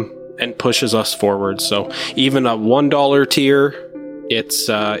 and pushes us forward. So even a $1 tier,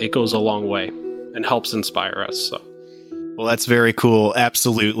 it goes a long way and helps inspire us. So. Well, that's very cool.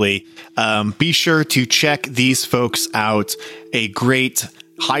 Absolutely. Be sure to check these folks out. A great,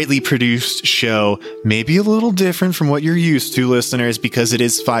 highly produced show, maybe a little different from what you're used to, listeners, because it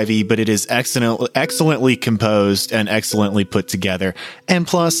is 5e, but it is excellently composed and excellently put together. And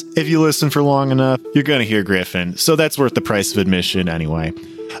plus, if you listen for long enough, you're going to hear Griffin. So that's worth the price of admission anyway.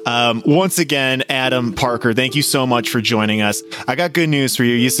 Once again, Adam Parker, thank you so much for joining us. I got good news for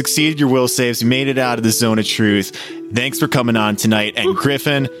you. You succeeded your will saves. You made it out of the zone of truth. Thanks for coming on tonight. And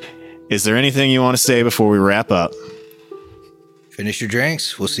Griffin, is there anything you want to say before we wrap up? Finish your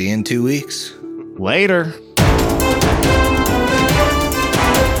drinks. We'll see you in 2 weeks. Later.